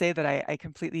this to say that I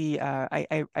completely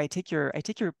I take your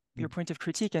point of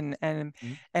critique, and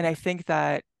I think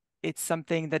that it's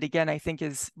something that, again, I think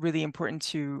is really important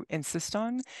to insist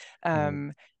on.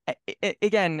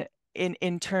 Again,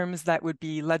 in terms that would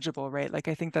be legible, right? Like,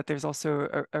 I think that there's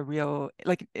also a real,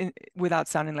 like, without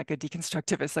sounding like a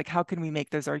deconstructivist, like, how can we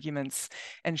make those arguments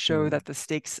and show that the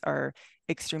stakes are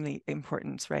extremely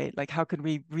important, right? Like, how could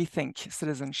we rethink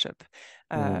citizenship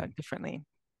differently?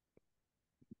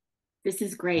 This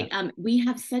is great. We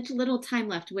have such little time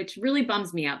left, which really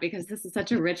bums me out because this is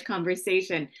such a rich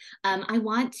conversation. I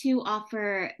want to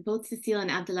offer both Cécile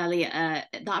and Abdellali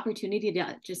the opportunity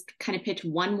to just kind of pitch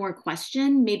one more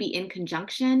question, maybe in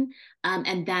conjunction,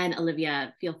 and then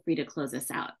Olivia, feel free to close us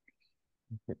out.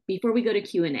 Before we go to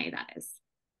Q&A, that is.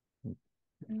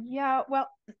 Yeah, well,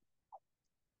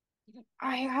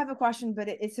 I have a question, but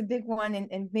it's a big one,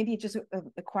 and maybe it's just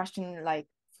a question like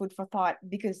food for thought,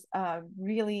 because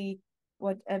really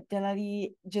what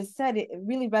Abdellali just said, it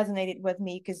really resonated with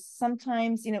me, because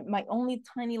sometimes, you know, my only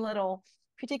tiny little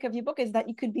critique of your book is that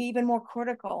you could be even more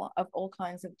critical of all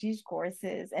kinds of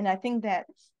discourses. And I think that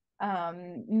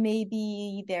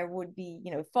maybe there would be, you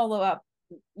know, follow-up,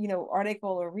 you know, article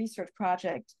or research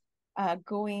project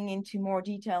going into more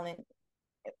detail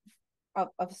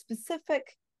of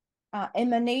specific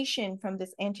emanation from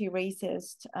this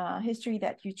anti-racist history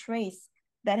that you trace,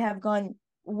 that have gone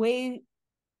way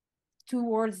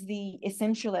towards the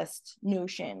essentialist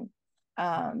notion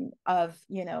of,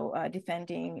 you know,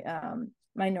 defending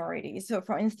minorities. So,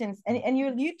 for instance, and you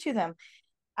allude to them,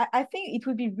 I think it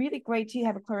would be really great to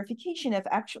have a clarification of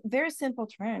actual very simple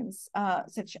terms,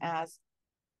 such as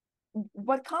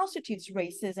what constitutes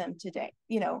racism today,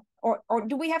 you know, or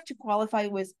do we have to qualify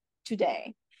with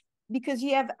today? Because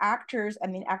you have actors, I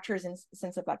mean, actors in the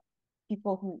sense of like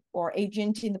people who are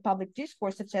agents in the public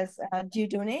discourse, such as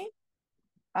Dieudonné,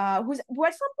 who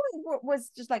at some point was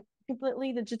just like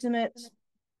completely legitimate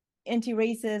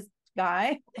anti-racist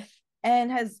guy,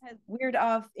 and has veered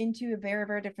off into a very,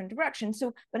 very different direction.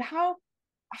 So, but how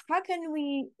can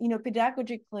we, you know,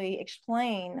 pedagogically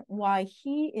explain why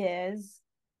he is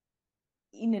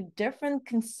in a different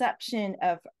conception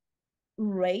of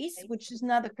race, which is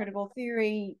not the critical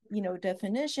theory, you know,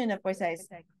 definition of race as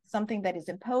something that is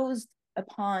imposed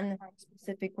upon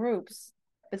specific groups,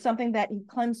 but something that he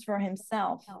claims for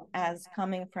himself as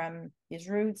coming from his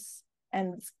roots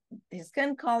and his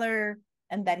skin color,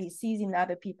 and that he sees in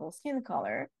other people's skin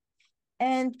color.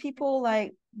 And people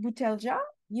like Boutelja,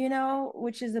 you know,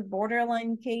 which is a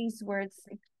borderline case where it's,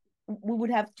 we would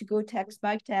have to go text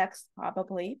by text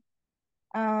probably.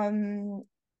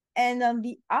 And on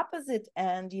the opposite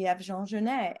end, you have Jean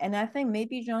Genet. And I think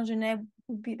maybe Jean Genet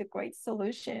would be the great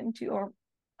solution to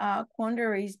our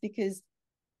quandaries, because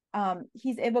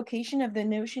his evocation of the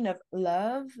notion of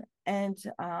love and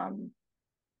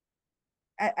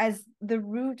as the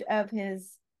root of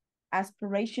his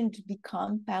aspiration to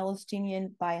become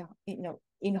Palestinian by,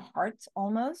 in heart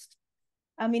almost.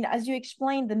 I mean, as you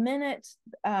explained, the minute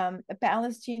the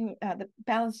Palestinian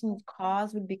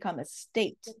cause would become a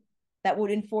state that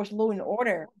would enforce law and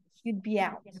order, he'd be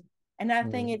out. And I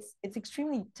think it's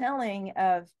extremely telling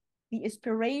of the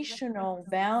aspirational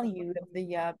value of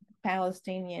the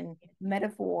Palestinian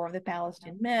metaphor, of the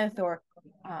Palestinian myth, or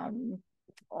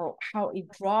how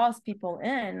it draws people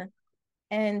in.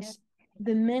 And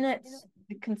the minute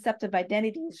the concept of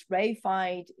identity is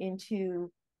reified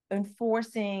into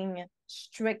enforcing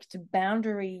strict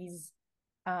boundaries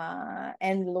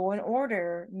and law and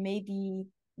order, maybe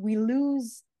we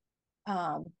lose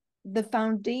the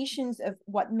foundations of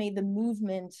what made the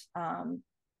movement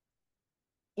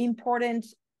important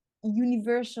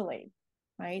universally,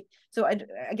 right? So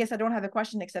I guess I don't have a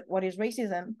question except what is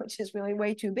racism, which is really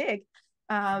way too big.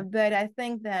 But I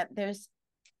think that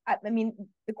I mean,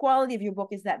 the quality of your book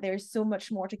is that there's so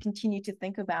much more to continue to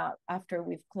think about after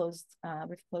we've closed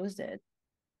it.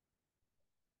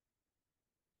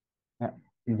 Yeah.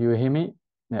 Do you hear me?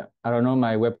 Yeah. I don't know,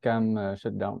 my webcam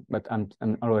shut down, but I'm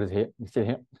always here. I'm still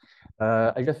here.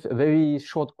 I just a very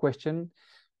short question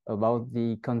about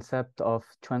the concept of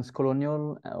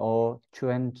transcolonial or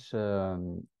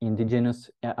indigenous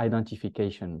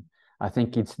identification. I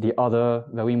think it's the other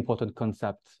very important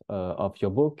concept of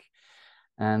your book.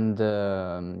 And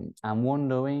I'm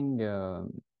wondering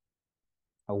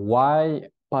why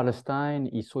Palestine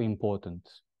is so important.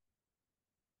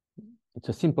 It's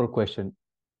a simple question.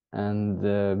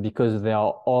 And because there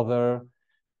are other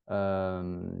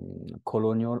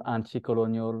colonial,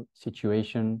 anti-colonial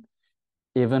situation,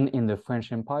 even in the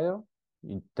French Empire.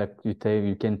 You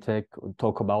can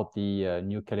talk about the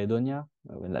New Caledonia,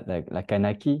 like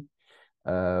Kanaki,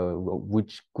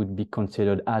 which could be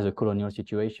considered as a colonial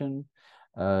situation.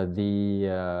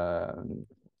 The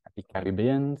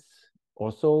Caribbeans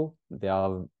also, they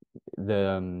are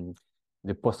the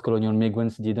post-colonial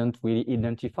migrants didn't really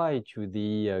identify to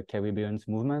the Caribbean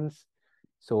movements.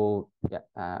 So yeah,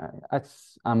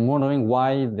 I'm wondering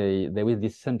why there is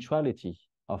this centrality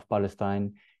of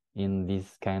Palestine in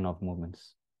these kind of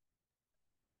movements.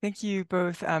 Thank you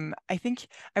both. I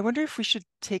wonder if we should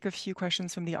take a few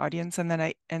questions from the audience, and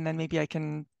then maybe I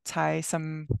can tie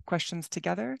some questions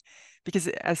together, because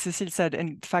as Cécile said,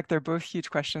 in fact, they're both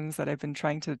huge questions that I've been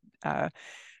trying to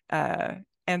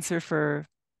answer for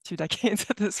 2 decades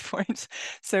at this point.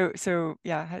 So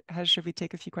yeah, should we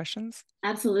take a few questions?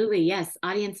 Absolutely, yes.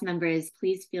 Audience members,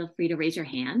 please feel free to raise your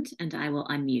hand and I will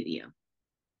unmute you.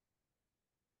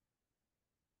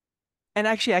 And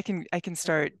actually, I can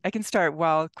start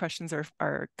while questions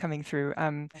are coming through.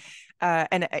 And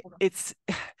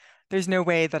there's no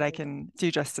way that I can do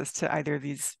justice to either of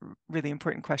these really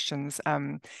important questions,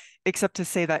 except to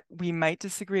say that we might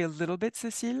disagree a little bit,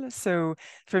 Cécile. So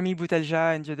for me,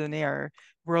 Boutelja and Dieudonné are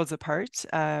worlds apart.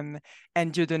 And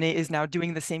Dieudonné is now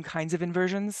doing the same kinds of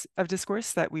inversions of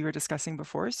discourse that we were discussing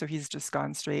before. So he's just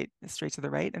gone straight to the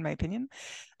right, in my opinion.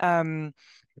 And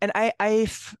I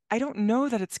don't know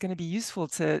that it's going to be useful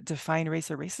to define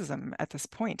race or racism at this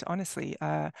point, honestly.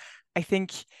 I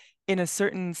think in a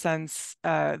certain sense,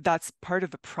 that's part of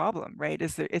the problem, right?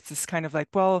 It's this kind of like,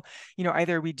 well,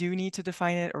 either we do need to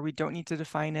define it or we don't need to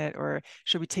define it, or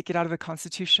should we take it out of the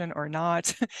Constitution or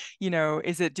not?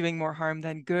 Is it doing more harm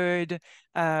than good?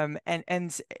 And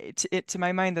to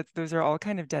my mind, that those are all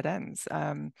kind of dead ends.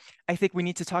 I think we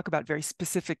need to talk about very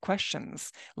specific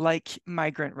questions like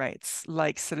migrant rights,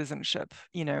 like citizenship.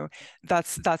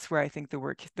 That's where I think the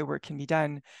work can be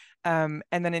done. And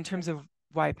then in terms of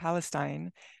why Palestine,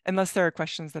 unless there are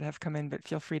questions that have come in, but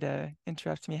feel free to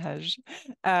interrupt me, Haj.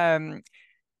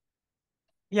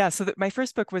 Yeah, so my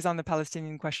first book was on the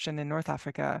Palestinian question in North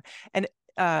Africa, and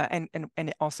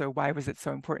also why was it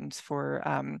so important for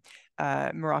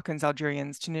Moroccans,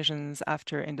 Algerians, Tunisians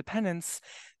after independence?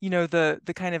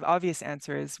 The kind of obvious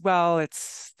answer is, well,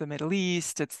 it's the Middle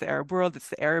East, it's the Arab world, it's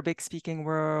the Arabic-speaking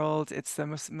world, it's the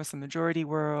Muslim majority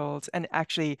world, and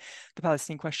actually, the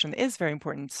Palestinian question is very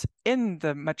important in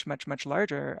the much, much, much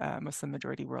larger Muslim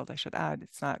majority world. I should add,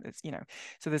 so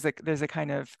there's a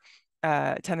kind of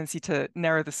tendency to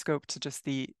narrow the scope to just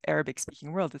the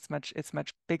Arabic-speaking world. It's much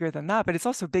bigger than that, but it's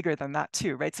also bigger than that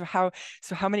too, right? So how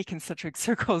many concentric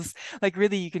circles? Like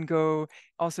really, you can go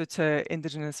also to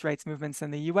indigenous rights movements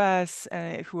in the U.S.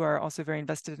 Who are also very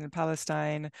invested in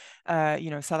Palestine.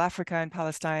 South Africa and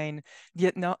Palestine,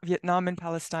 Vietnam and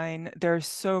Palestine. There are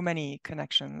so many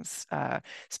connections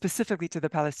specifically to the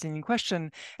Palestinian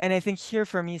question, and I think here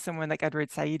for me, someone like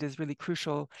Edward Said is really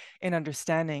crucial in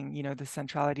understanding, the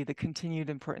centrality, the continued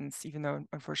importance, even though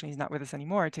unfortunately he's not with us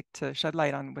anymore, to shed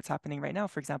light on what's happening right now,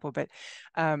 for example. But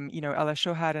Ella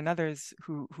Shohat and others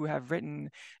who have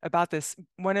written about this.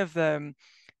 One of the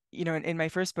in my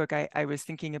first book, I was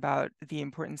thinking about the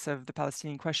importance of the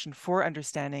Palestinian question for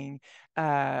understanding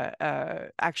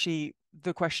actually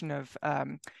the question of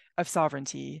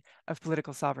sovereignty, of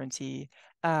political sovereignty,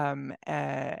 and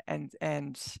I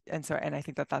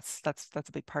think that's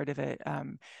a big part of it.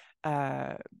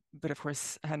 But of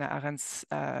course, Hannah Arendt's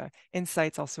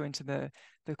insights also into the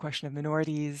question of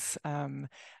minorities.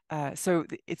 So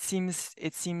it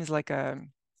seems like a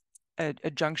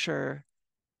juncture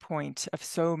point of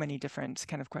so many different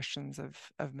kind of questions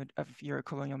of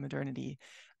Euro-colonial modernity,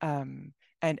 and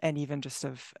even just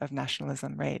of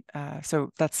nationalism, right?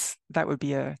 So that would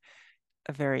be a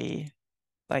very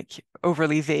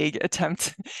overly vague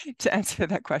attempt to answer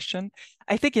that question.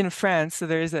 I think in France, so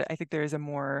there is a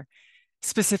more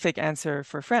specific answer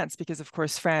for France, because of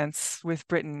course France with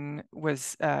Britain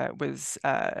was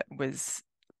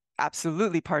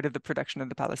absolutely part of the production of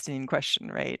the Palestinian question,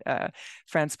 right?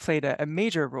 France played a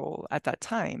major role at that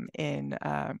time in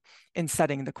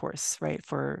setting the course, right,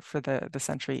 for the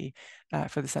century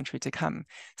to come.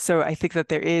 So I think that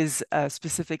there is a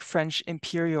specific French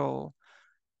imperial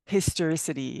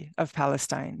historicity of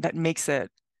Palestine that makes it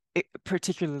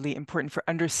particularly important for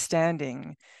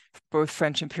understanding both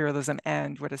French imperialism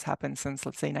and what has happened since,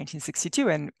 let's say, 1962.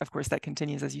 And of course, that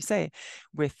continues, as you say,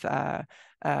 with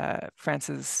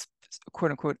France's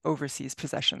quote unquote overseas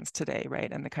possessions today,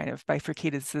 right? And the kind of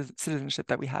bifurcated citizenship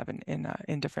that we have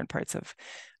in different parts of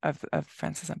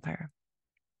France's empire.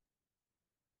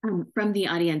 From the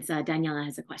audience, Daniela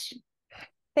has a question.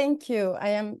 Thank you.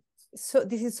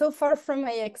 This is so far from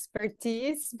my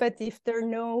expertise, but if there are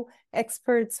no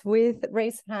experts with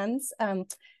raised hands,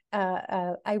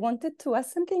 I wanted to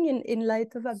ask something in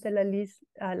light of Abdellali's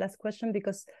last question,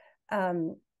 because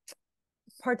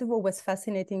part of what was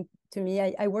fascinating to me,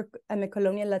 I'm a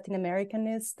colonial Latin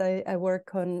Americanist. I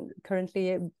work on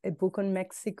currently a book on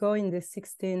Mexico in the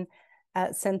 16th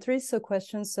century. So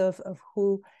questions of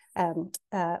who,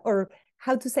 or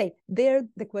how to say, the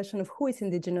question of who is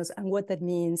indigenous and what that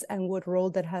means and what role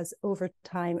that has over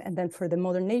time, and then for the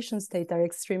modern nation state are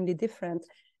extremely different.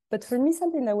 But for me,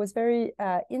 something that was very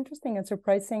interesting and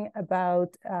surprising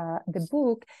about the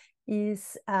book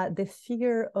is the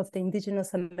figure of the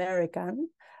indigenous American,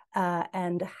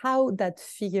 and how that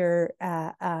figure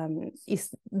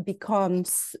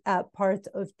becomes part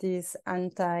of this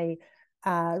anti-racist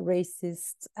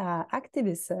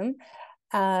activism.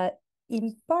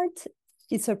 In part,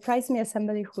 it surprised me as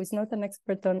somebody who is not an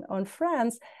expert on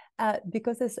France,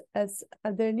 because as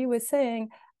Abdellali was saying,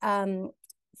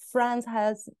 France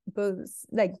has both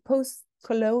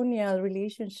post-colonial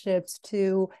relationships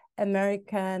to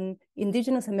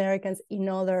indigenous Americans in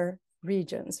other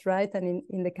regions, right? And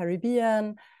in the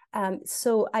Caribbean.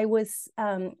 So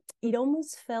it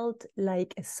almost felt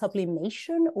like a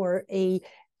sublimation or a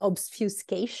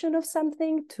obfuscation of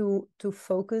something to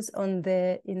focus on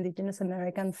the indigenous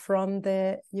American from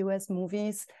the US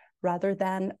movies, rather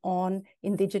than on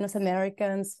indigenous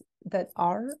Americans that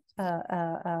are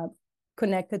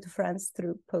connected to France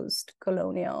through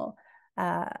post-colonial.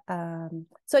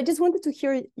 So I just wanted to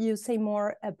hear you say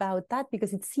more about that,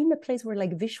 because it seemed a place where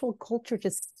visual culture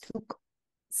just took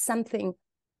something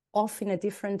off in a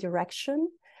different direction.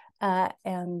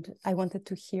 And I wanted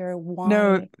to hear why.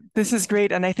 No, this is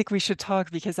great, and I think we should talk,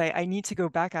 because I need to go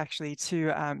back actually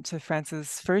to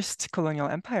France's first colonial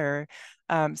empire.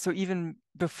 So even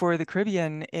before the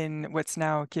Caribbean, in what's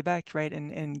now Quebec, right,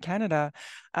 in Canada,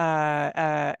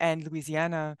 and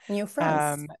Louisiana. New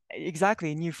France.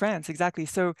 Exactly, New France, exactly.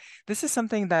 So this is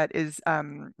something that is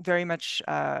very much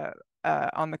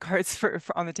on the cards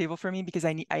on the table for me, because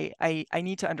I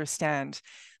need to understand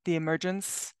the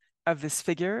emergence of this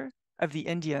figure of the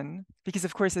Indian, because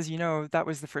of course, as you know, that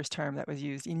was the first term that was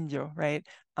used, indio, right?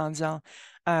 Indien.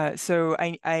 So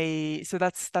so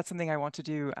that's something I want to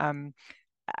do.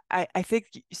 I think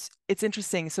it's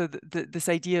interesting. So this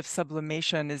idea of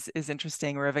sublimation is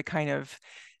interesting, or of a kind of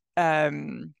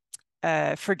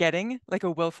forgetting, like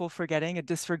a willful forgetting, a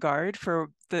disregard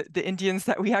for the Indians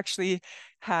that we actually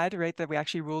had, right, that we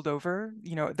actually ruled over,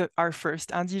 you know, our first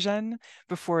indigène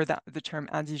before that the term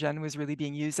indigène was really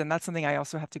being used. And that's something I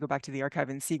also have to go back to the archive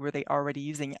and see, were they already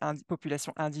using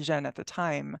population indigène at the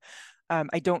time?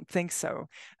 I don't think so.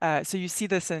 So you see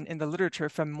this in the literature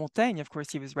from Montaigne. Of course,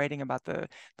 he was writing about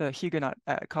the Huguenot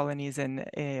colonies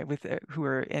who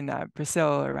were in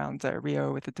Brazil around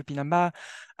Rio with the Tupinamba.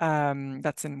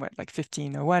 That's in what, like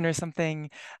 1501 or something.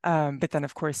 But then,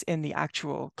 of course, in the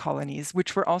actual colonies,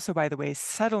 which were also, by the way,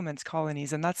 settlement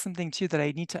colonies, and that's something too that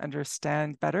I need to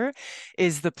understand better,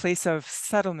 is the place of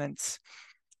settlements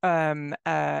in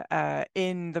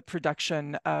the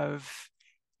production of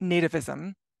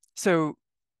nativism. So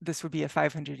this would be a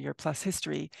 500-year plus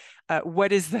history.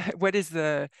 What is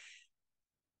the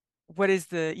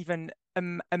even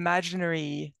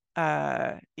imaginary,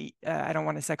 I don't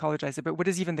want to psychologize it, but what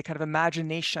is even the kind of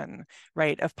imagination,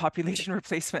 right, of population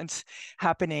replacement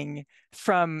happening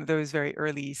from those very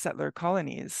early settler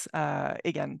colonies?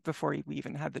 Again, before we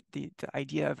even had the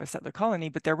idea of a settler colony,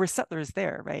 but there were settlers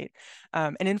there, right?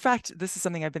 And in fact, this is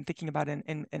something I've been thinking about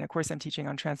in a course I'm teaching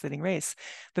on translating race.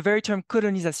 The very term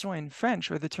colonisation in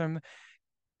French, or the term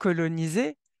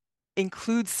coloniser,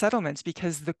 includes settlements,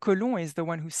 because the colon is the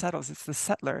one who settles. It's the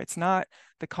settler. It's not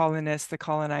the colonist, the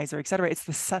colonizer, etc. It's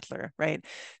the settler, right?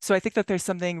 So I think that there's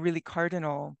something really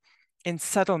cardinal in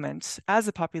settlement as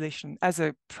a population, as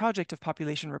a project of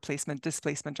population replacement,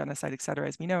 displacement, genocide, etc.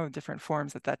 As we know, different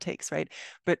forms that takes, right?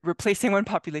 But replacing one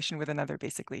population with another,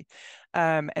 basically.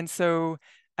 And so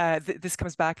this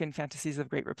comes back in fantasies of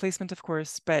great replacement, of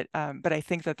course, but I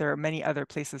think that there are many other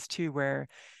places too where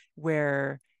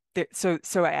so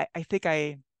I think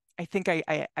I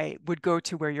would go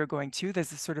to where you're going to.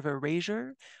 There's a sort of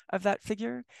erasure of that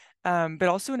figure, but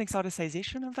also an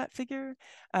exoticization of that figure,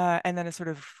 and then a sort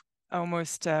of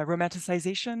almost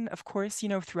romanticization, of course, you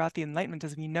know, throughout the Enlightenment,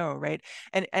 as we know, right?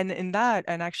 And in that,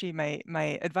 and actually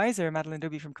my advisor, Madeleine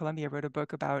Doby from Columbia, wrote a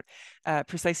book about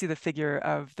precisely the figure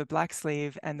of the Black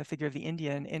slave and the figure of the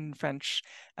Indian in French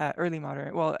early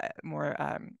modern, well, more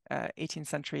 18th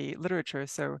century literature.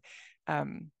 So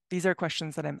these are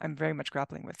questions that I'm very much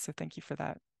grappling with. So thank you for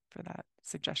that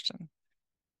suggestion.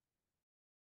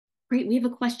 Great. We have a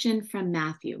question from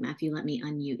Matthew. Matthew, let me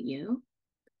unmute you.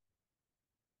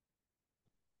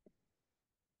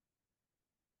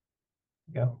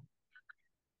 Go.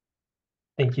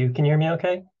 Thank you. Can you hear me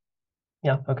okay?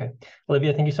 Yeah, okay.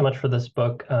 Olivia, thank you so much for this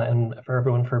book and for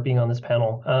everyone for being on this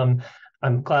panel.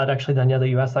 I'm glad, actually, Daniela,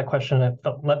 you asked that question.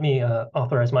 Let me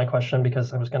authorize my question,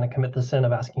 because I was going to commit the sin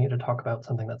of asking you to talk about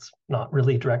something that's not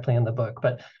really directly in the book.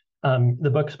 But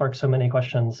the book sparks so many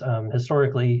questions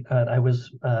historically. I was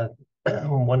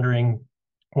wondering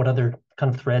what other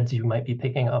kind of threads you might be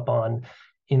picking up on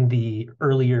in the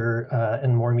earlier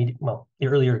and more immediate, well, the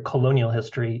earlier colonial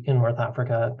history in North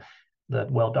Africa, the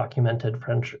well-documented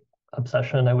French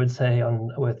obsession, I would say,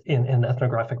 in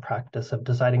ethnographic practice of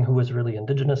deciding who was really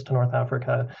indigenous to North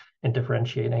Africa and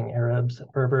differentiating Arabs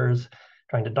and Berbers,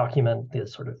 trying to document the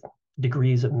sort of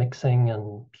degrees of mixing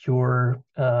and pure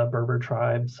Berber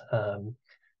tribes,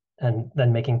 and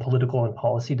then making political and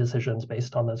policy decisions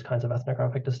based on those kinds of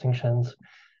ethnographic distinctions.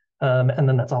 And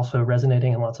then that's also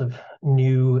resonating in lots of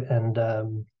new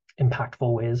and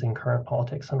impactful ways in current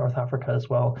politics in North Africa as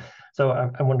well. So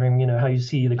I'm wondering, you know, how you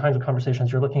see the kinds of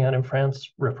conversations you're looking at in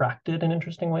France refracted in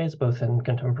interesting ways, both in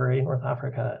contemporary North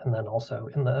Africa and then also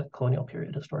in the colonial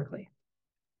period historically.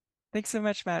 Thanks so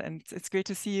much, Matt, and it's great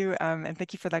to see you. And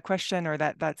thank you for that question, or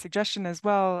that suggestion as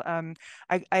well.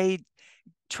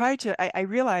 I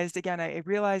realized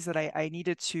that I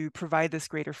needed to provide this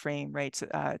greater frame, right,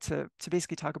 to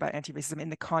basically talk about anti-racism in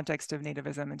the context of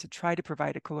nativism and to try to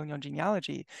provide a colonial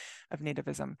genealogy of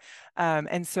nativism.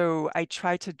 And so I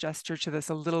tried to gesture to this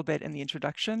a little bit in the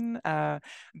introduction,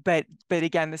 but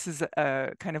again, this is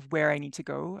kind of where I need to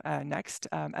go next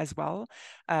as well.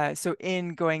 So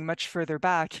in going much further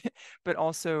back, but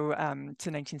also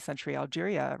to 19th century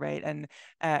Algeria, right? And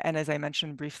as I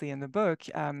mentioned briefly in the book,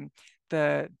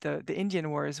 the Indian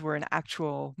Wars were an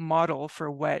actual model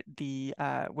for what the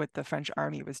French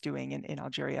army was doing in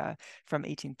Algeria from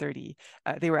 1830.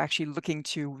 They were actually looking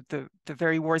to the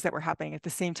very wars that were happening at the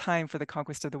same time for the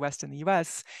conquest of the West in the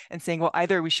US and saying, well,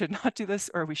 either we should not do this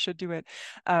or we should do it.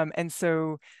 And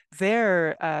so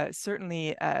there,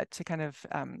 certainly to kind of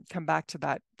come back to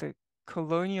that, the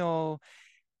colonial,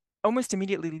 almost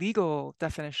immediately legal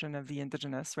definition of the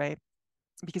indigenous, right?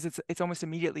 Because it's almost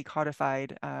immediately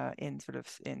codified in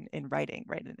writing,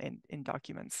 right, in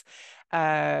documents.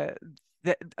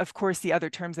 Of course, the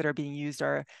other terms that are being used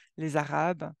are les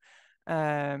Arabes,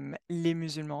 les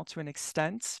musulmans to an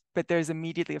extent, but there's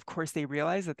immediately, of course, they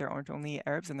realize that there aren't only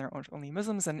Arabs and there aren't only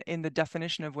Muslims, and in the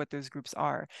definition of what those groups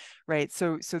are, right?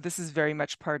 So this is very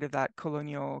much part of that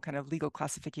colonial kind of legal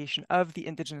classification of the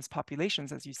indigenous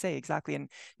populations, as you say, exactly, and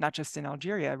not just in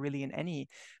Algeria, really in any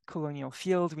colonial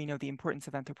field. We know the importance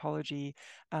of anthropology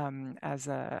as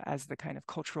the kind of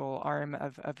cultural arm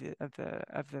of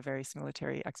the various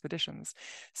military expeditions.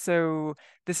 So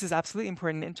this is absolutely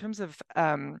important in terms of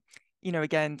you know,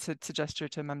 again, to gesture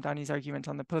to Mamdani's argument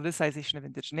on the politicization of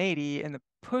indigeneity in the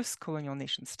post-colonial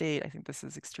nation state. I think this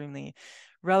is extremely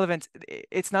relevant.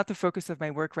 It's not the focus of my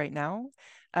work right now,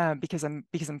 because I'm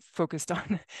focused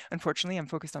on, unfortunately, I'm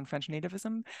focused on French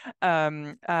nativism.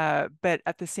 But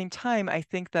at the same time, I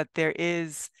think that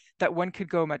that one could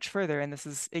go much further. And this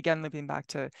is, again, looping back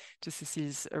to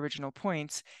Cécile's original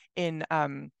point in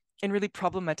really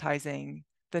problematizing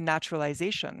the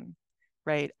naturalization,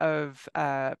 right, of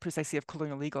precisely of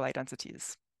colonial legal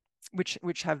identities,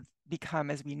 which have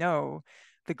become, as we know,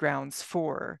 the grounds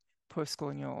for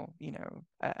post-colonial, you know,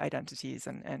 identities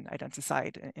and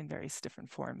identicide in various different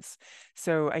forms.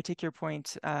 So I take your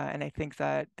point, and I think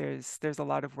that there's a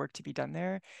lot of work to be done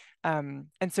there, and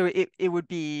so it would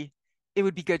be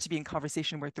good to be in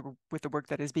conversation with the work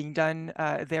that is being done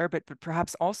there, but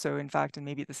perhaps also, in fact, and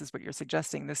maybe this is what you're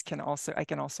suggesting, I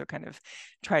can also kind of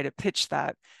try to pitch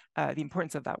that the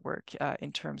importance of that work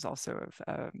in terms also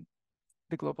of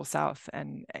the global South,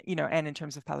 and you know, and in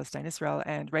terms of Palestine, Israel,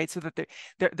 and right, so that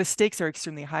the stakes are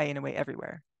extremely high in a way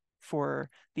everywhere for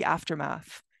the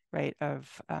aftermath, right,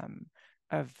 of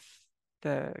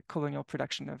the colonial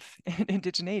production of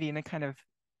indigeneity in a kind of,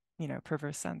 you know,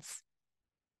 perverse sense.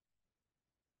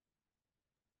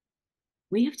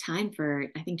 We have time for,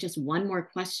 I think, just one more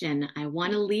question. I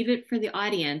want to leave it for the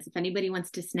audience if anybody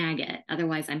wants to snag it.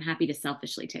 Otherwise, I'm happy to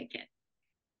selfishly take it.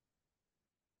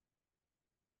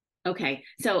 Okay,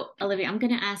 so Olivia, I'm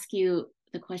going to ask you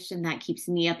the question that keeps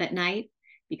me up at night,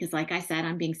 because like I said,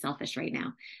 I'm being selfish right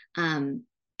now.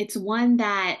 It's one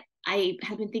that I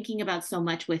have been thinking about so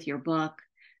much with your book.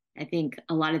 I think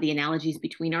a lot of the analogies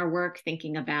between our work,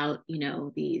 thinking about, you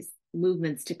know, these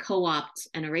movements to co-opt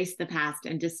and erase the past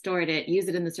and distort it, use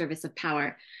it in the service of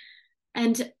power.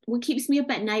 And what keeps me up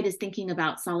at night is thinking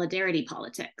about solidarity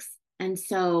politics. And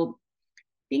so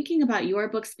thinking about your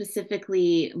book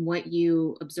specifically, what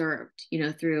you observed, you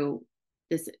know, through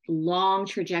this long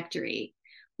trajectory,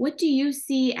 what do you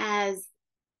see as,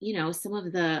 you know, some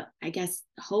of the, I guess,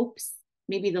 hopes,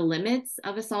 maybe the limits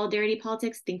of a solidarity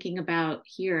politics, thinking about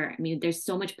here? I mean, there's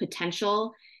so much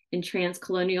potential in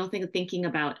transcolonial thinking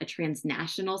about a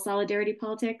transnational solidarity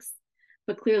politics,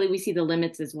 but clearly we see the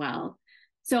limits as well.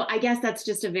 So I guess that's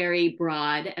just a very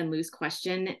broad and loose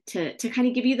question to kind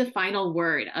of give you the final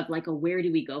word of like, where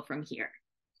do we go from here?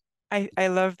 I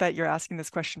love that you're asking this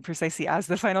question precisely as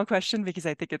the final question, because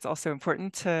I think it's also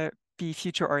important to be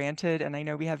future oriented. And I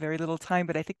know we have very little time,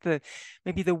 but I think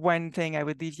maybe the one thing I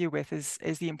would leave you with is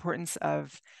the importance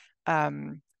of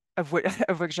what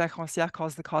Jacques Rancière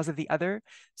calls the cause of the other.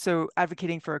 So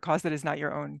advocating for a cause that is not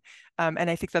your own.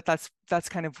 And I think that's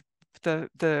kind of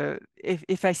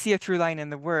if I see a through line in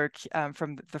the work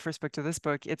from the first book to this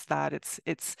book, it's that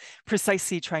it's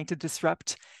precisely trying to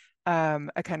disrupt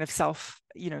a kind of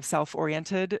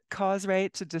self-oriented cause,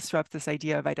 right? To disrupt this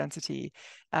idea of identity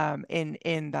in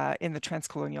the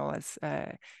transcolonial, as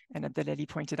and Abdellali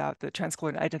pointed out, the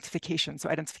transcolonial identification. So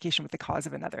identification with the cause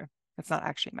of another. That's not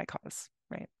actually my cause,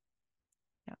 right?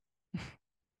 Yeah.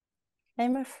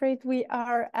 I'm afraid we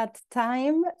are at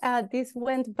time. This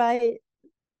went by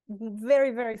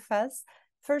very, very fast.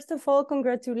 First of all,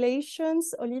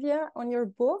 congratulations, Olivia, on your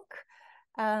book.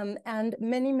 And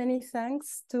many, many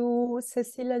thanks to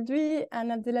Cécile Alduy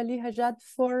and Abdellali Hajjat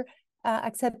for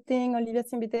accepting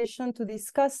Olivia's invitation to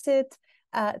discuss it.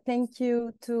 Thank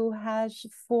you to Haj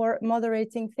for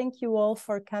moderating. Thank you all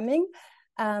for coming.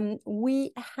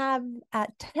 We have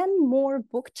 10 more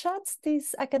book chats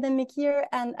this academic year,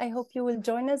 and I hope you will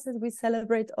join us as we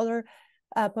celebrate other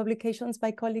publications by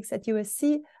colleagues at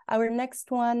USC. Our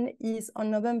next one is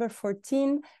on November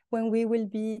 14, when we will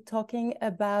be talking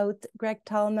about Greg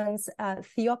Tallman's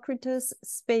Theocritus,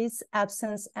 Space,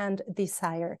 Absence, and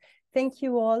Desire. Thank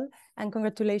you all, and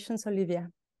congratulations, Olivia.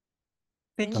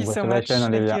 Thank you so much. Thank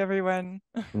Olivia. you, everyone.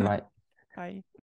 Bye. Bye.